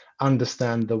kids,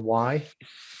 understand the why,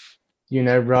 you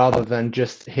know, rather than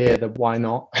just hear the why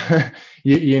not.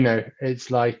 you know, it's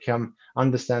like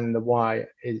understanding the why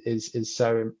is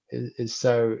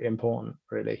so important,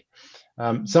 really.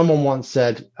 Someone once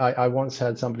said, I once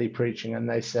heard somebody preaching, and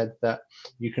they said that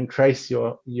you can trace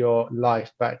your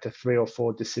life back to 3 or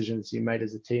 4 decisions you made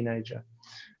as a teenager.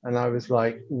 And I was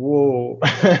like, whoa,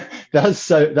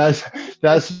 that's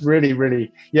really,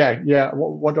 really, yeah.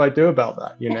 What do I do about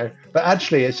that, you know? But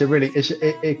actually,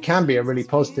 it can be a really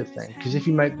positive thing, because if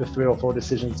you make the 3 or 4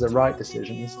 decisions the right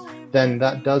decisions, then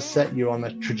that does set you on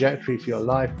a trajectory for your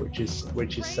life, which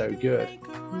is so good.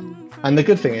 And the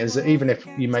good thing is that even if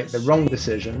you make the wrong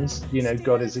decisions, you know,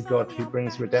 God is a God who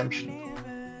brings redemption.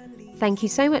 Thank you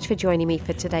so much for joining me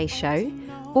for today's show.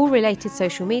 All related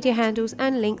social media handles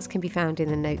and links can be found in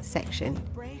the notes section.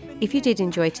 If you did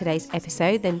enjoy today's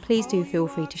episode, then please do feel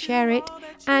free to share it,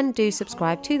 and do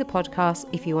subscribe to the podcast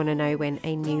if you want to know when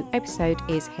a new episode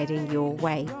is heading your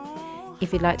way.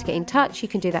 If you'd like to get in touch, you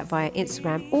can do that via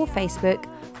Instagram or Facebook,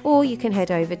 or you can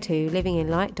head over to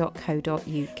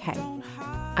livinginlight.co.uk.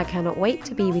 I cannot wait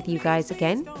to be with you guys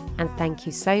again, and thank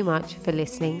you so much for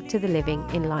listening to the Living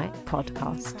in Light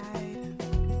podcast.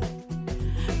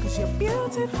 You're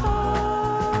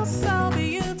beautiful, so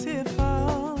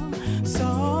beautiful,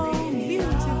 so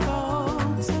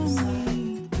beautiful to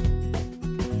me.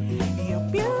 You're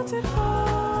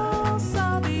beautiful,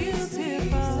 so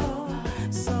beautiful,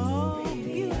 so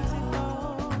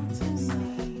beautiful to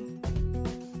me.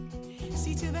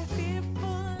 See, to that fearful